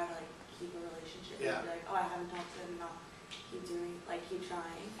try to like keep a relationship. Yeah. And be like, oh, I haven't talked to them enough. Keep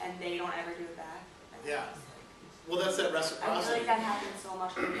trying, and they don't ever do it back. And Yeah. it's like, Well, that's that I feel reciprocity. like that happens so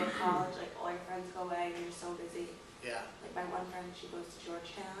much when you go to college. Like all your friends go away, and you're so busy. Yeah. Like my one friend, she goes to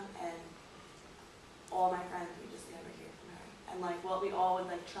Georgetown, and all my friends, we just never hear from her. And like, well, we all would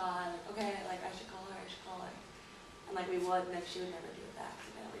like try, like, okay, like I should call her, and like we would, and like she would never do it back.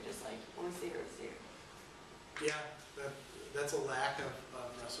 And then we just like, when we see her, we see her. Yeah, that's a lack of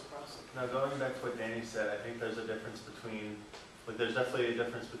reciprocity. Now, going back to what Danny said, I think there's a difference between, like, there's definitely a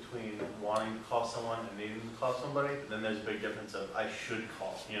difference between wanting to call someone and needing to call somebody, but then there's a big difference of I should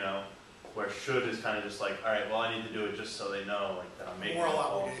call, you know, where should is kind of just like, all right, well, I need to do it just so they know, like, that I'm making Moral the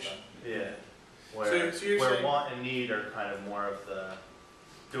call. obligation. Yeah. Where, So you're where saying- want and need are kind of more of the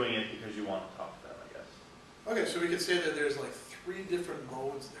doing it because you want to talk to them, I guess. Okay, so we could say that there's like 3 different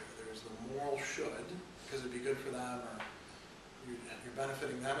modes there. There's the moral should, because it'd be good for them, or you're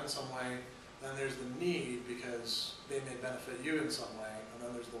benefiting them in some way. Then there's the need, because they may benefit you in some way. And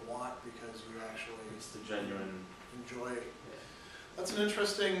then there's the want, because you actually It's the genuine. enjoy. Yeah. That's an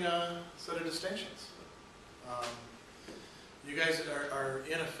interesting set of distinctions. You guys are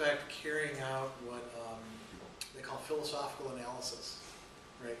in effect carrying out what they call philosophical analysis,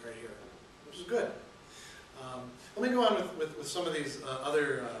 right here, which is good. Let me go on with some of these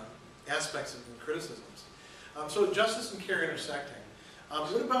other aspects and criticisms. So justice and care intersecting.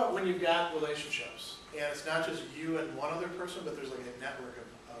 What about when you've got relationships, and it's not just you and one other person, but there's like a network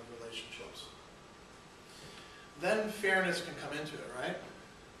of relationships? Then fairness can come into it, right?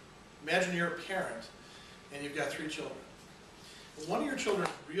 Imagine you're a parent, and you've got 3 children. One of your children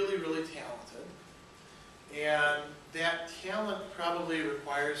is really, really talented, and that talent probably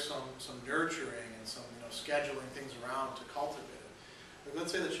requires some nurturing and some scheduling things around to cultivate it. Like,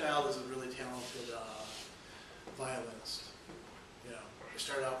 let's say the child is a really talented violinist. They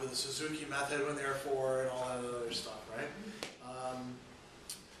started out with the Suzuki method when they were 4 and all that other stuff, right?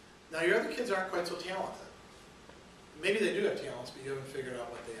 Now your other kids aren't quite so talented. Maybe they do have talents, but you haven't figured out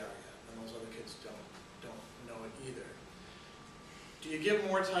what they are yet, and those other kids don't know it either. Do you give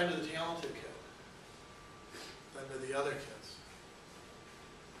more time to the talented kid than to the other kids?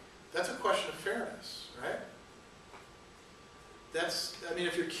 That's a question of fairness, right?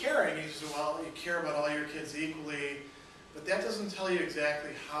 If you're caring, you say, well, you care about all your kids equally, but that doesn't tell you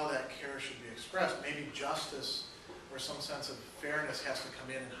exactly how that care should be expressed. Maybe justice or some sense of fairness has to come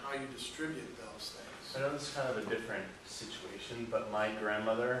in how you distribute those things. I know this is kind of a different situation, but my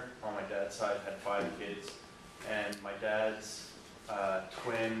grandmother on my dad's side had 5 kids, and my dad's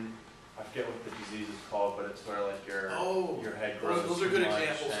twin, I forget what the disease is called, but it's where like your head grows. Those are good too much,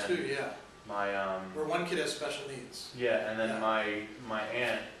 examples and too, yeah. Where one kid has special needs. Yeah, and then Yeah. my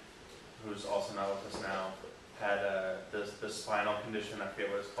aunt, who's also not with us now, had this spinal condition, I forget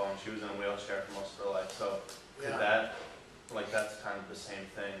what it's called, and she was in a wheelchair for most of her life. So Yeah. that's kind of the same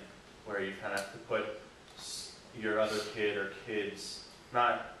thing, where you kind of have to put your other kid or kids,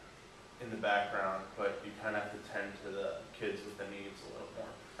 not in the background, but you kind of have to tend to the kids with the needs a little more.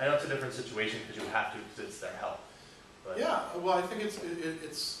 I know it's a different situation because you have to, because it's their health. But Yeah, well, I think it's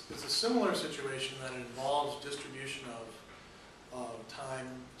a similar situation that involves distribution of time,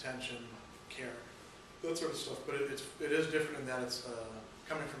 attention, care, that sort of stuff. But it is different in that it's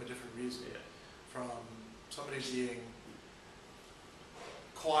coming from a different reason, yeah. from somebody being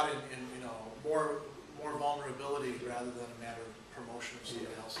caught in more vulnerability rather than a matter of promotion of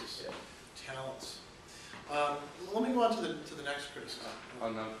somebody else's talents. Let me go on to the next criticism.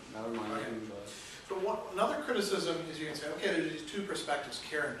 Oh, no, never mind. Okay. I can go ahead. So another criticism is you can say, okay, there's these 2 perspectives,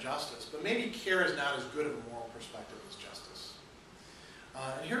 care and justice, but maybe care is not as good of a moral perspective as justice.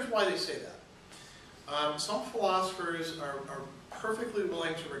 And here's why they say that. Some philosophers are perfectly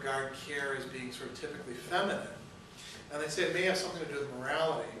willing to regard care as being sort of typically feminine, and they say it may have something to do with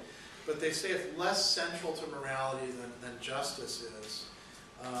morality, but they say it's less central to morality than justice is,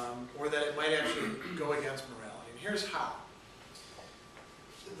 or that it might actually go against morality. And here's how.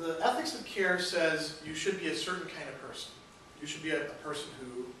 The ethics of care says you should be a certain kind of person. You should be a person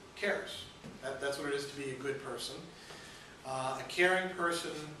who cares. That's what it is to be a good person. A caring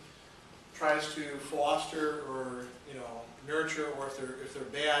person tries to foster or nurture, or if they're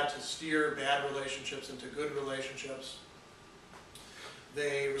bad, to steer bad relationships into good relationships.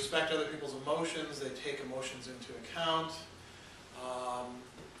 They respect other people's emotions. They take emotions into account.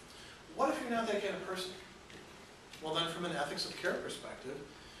 What if you're not that kind of person? Well, then from an ethics of care perspective,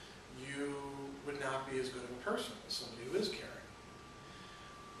 you would not be as good of a person as somebody who is caring.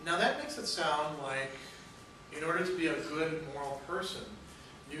 Now that makes it sound like in order to be a good moral person,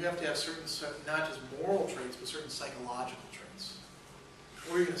 you have to have certain, not just moral traits, but certain psychological traits.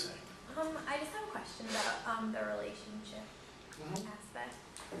 What were you gonna say? I just have a question about the relationship Mhm. aspect.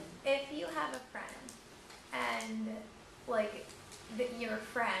 If you have a friend and like you're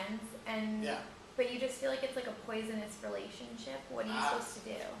friends and Yeah. but you just feel like it's like a poisonous relationship, what are you supposed to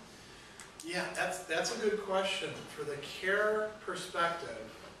do? Yeah, that's a good question. For the care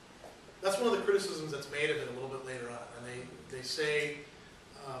perspective, that's one of the criticisms that's made of it a little bit later on. And they say,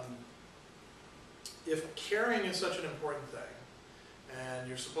 if caring is such an important thing, and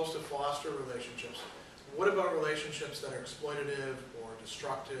you're supposed to foster relationships, what about relationships that are exploitative or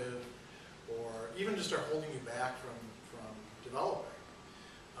destructive, or even just are holding you back from developing?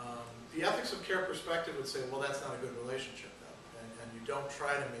 The ethics of care perspective would say, well, that's not a good relationship then, and you don't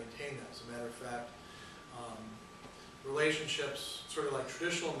try to maintain that. As a matter of fact, relationships, sort of like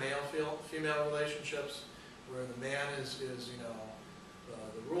traditional male-female relationships, where the man is you know,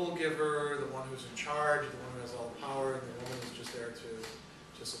 the rule giver, the one who's in charge, the one who has all the power, and the woman is just there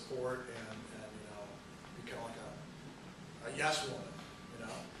to support and you know, be kind of like a yes woman, you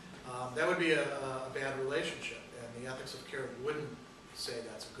know. That would be a bad relationship, and the ethics of care wouldn't say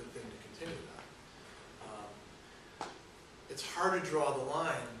that's a good thing to continue that. It's hard to draw the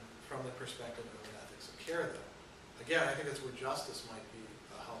line from the perspective of an ethics of care, though. Again, I think that's where justice might be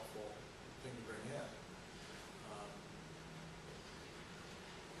a helpful thing to bring in.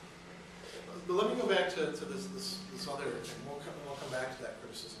 But let me go back to this other thing. We'll come back to that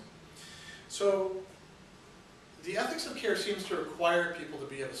criticism. So, the ethics of care seems to require people to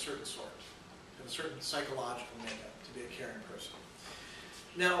be of a certain sort, have a certain psychological makeup, to be a caring person.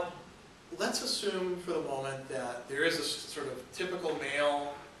 Now, let's assume for the moment that there is a sort of typical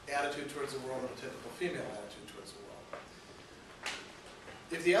male attitude towards the world and a typical female attitude towards the world.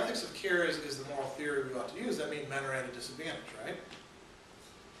 If the ethics of care is the moral theory we ought to use, that means men are at a disadvantage, right?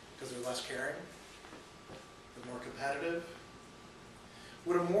 Because they're less caring, they're more competitive.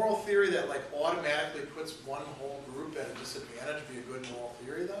 Would a moral theory that like automatically puts one whole group at a disadvantage be a good moral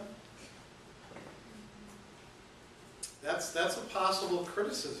theory then? That's a possible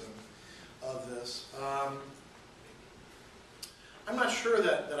criticism of this. I'm not sure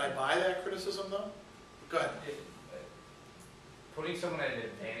that I buy that criticism though. Go ahead. Putting someone at an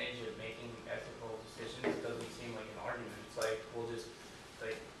advantage of making ethical decisions doesn't seem like an argument. It's like, we'll just,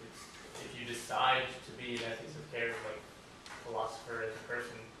 like, if you decide to be an ethics of care, like, philosopher as a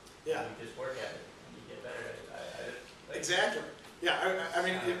person, Yeah. you just work at it, and you get better at it. Exactly. Yeah, I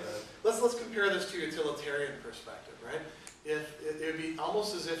mean, let's compare this to utilitarian perspective, right? It would be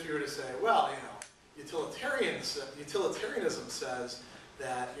almost as if you were to say, well, you know, utilitarianism says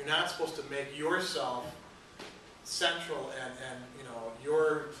that you're not supposed to make yourself central and you know,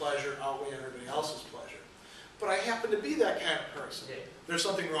 your pleasure outweigh everybody else's pleasure. But I happen to be that kind of person. Yeah. There's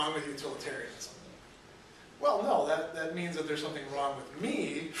something wrong with utilitarianism. Well, no, that means that there's something wrong with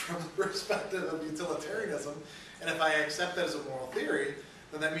me from the perspective of utilitarianism. And if I accept that as a moral theory,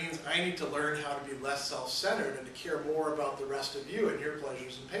 then that means I need to learn how to be less self-centered and to care more about the rest of you and your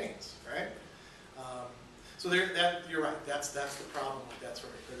pleasures and pains, right? So you're right, that's the problem with that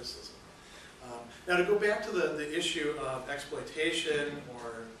sort of criticism. Now to go back to the issue of exploitation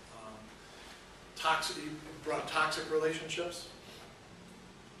or you brought toxic relationships.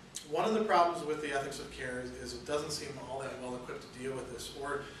 One of the problems with the ethics of care is it doesn't seem all that well equipped to deal with this.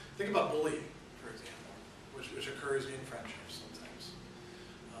 Or think about bullying, for example, which occurs in friendships sometimes.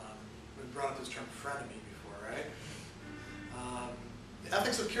 We brought up this term frenemy before, right? The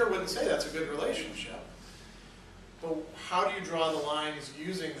ethics of care wouldn't say that's a good relationship. But how do you draw the lines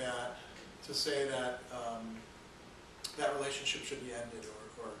using that to say that that relationship should be ended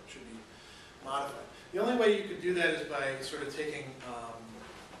or should be modified? The only way you could do that is by sort of taking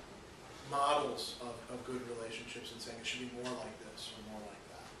models of good relationships and saying it should be more like this or more like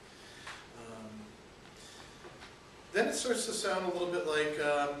that. Then it starts to sound a little bit like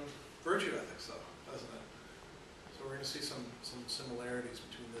virtue ethics, though, doesn't it? So we're going to see some similarities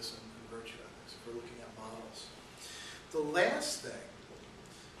between this and virtue ethics if we're looking at models. The last thing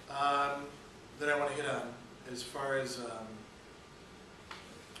that I want to hit on as far as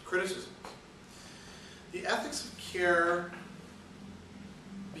criticism. The ethics of care,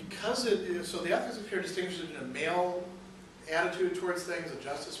 because so the ethics of care distinguishes between a male attitude towards things, a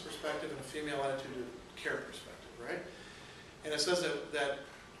justice perspective, and a female attitude, a care perspective, right? And it says that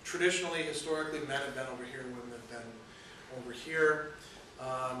traditionally, historically, men have been over here, women have been over here,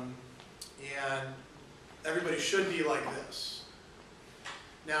 and everybody should be like this.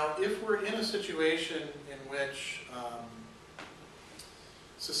 Now, if we're in a situation in which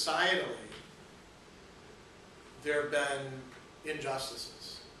societally there have been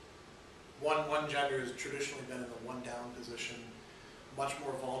injustices, one gender has traditionally been in the one down position, much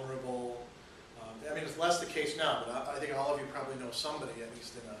more vulnerable. I mean, it's less the case now, but I think all of you probably know somebody, at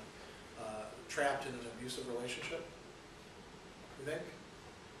least in a, trapped in an abusive relationship. You think?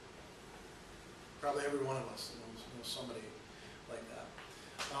 Probably every one of us knows somebody like that.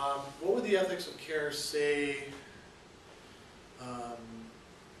 What would the ethics of care say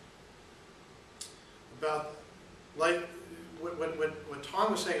about, like, what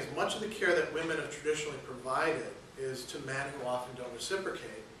Tong was saying is much of the care that women have traditionally provided is to men who often don't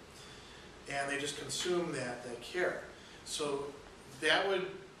reciprocate, and they just consume that care. So that would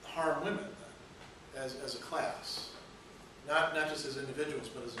harm women then, as a class. Not just as individuals,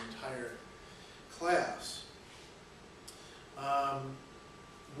 but as an entire class.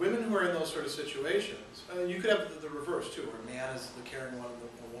 Women who are in those sort of situations, you could have the reverse too, where a man is the caring one and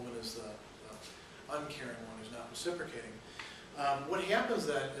the woman is the uncaring one who's not reciprocating. What happens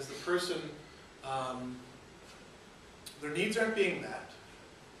then is the person, their needs aren't being met,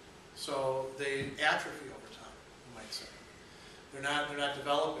 so they atrophy over time, you might say. They're not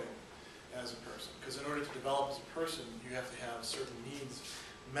developing as a person, because in order to develop as a person, you have to have certain needs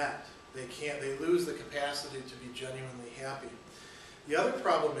met. They lose the capacity to be genuinely happy. The other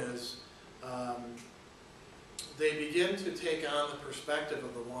problem is they begin to take on the perspective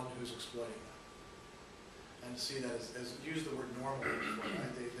of the one who's exploiting them, and see that as use the word normal before,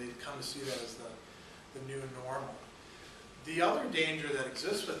 right? They come to see that as the new normal. The other danger that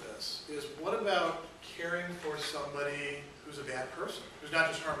exists with this is, what about caring for somebody who's a bad person, who's not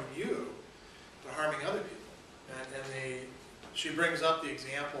just harming you, but harming other people? She brings up the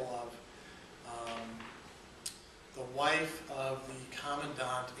example of the wife of the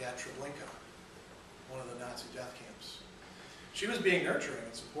commandant at Treblinka, one of the Nazi death camps. She was being nurturing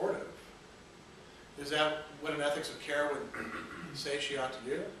and supportive. Is that what an ethics of care would say she ought to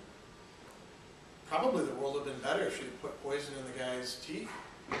do? Probably the world would have been better if she had put poison in the guy's teeth,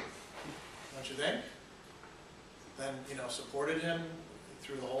 don't you think? Then, supported him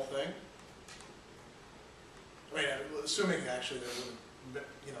through the whole thing. I mean, assuming actually they would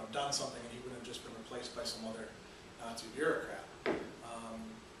have, done something and he wouldn't have just been replaced by some other Nazi bureaucrat.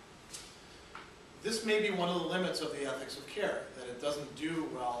 This may be one of the limits of the ethics of care, that it doesn't do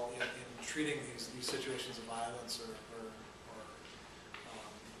well in treating these situations of violence or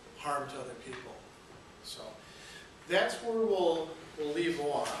harm to other people. So that's where we'll leave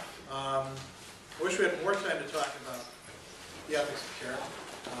off. I wish we had more time to talk about the ethics of care.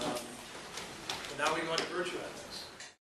 But now we go into virtue ethics.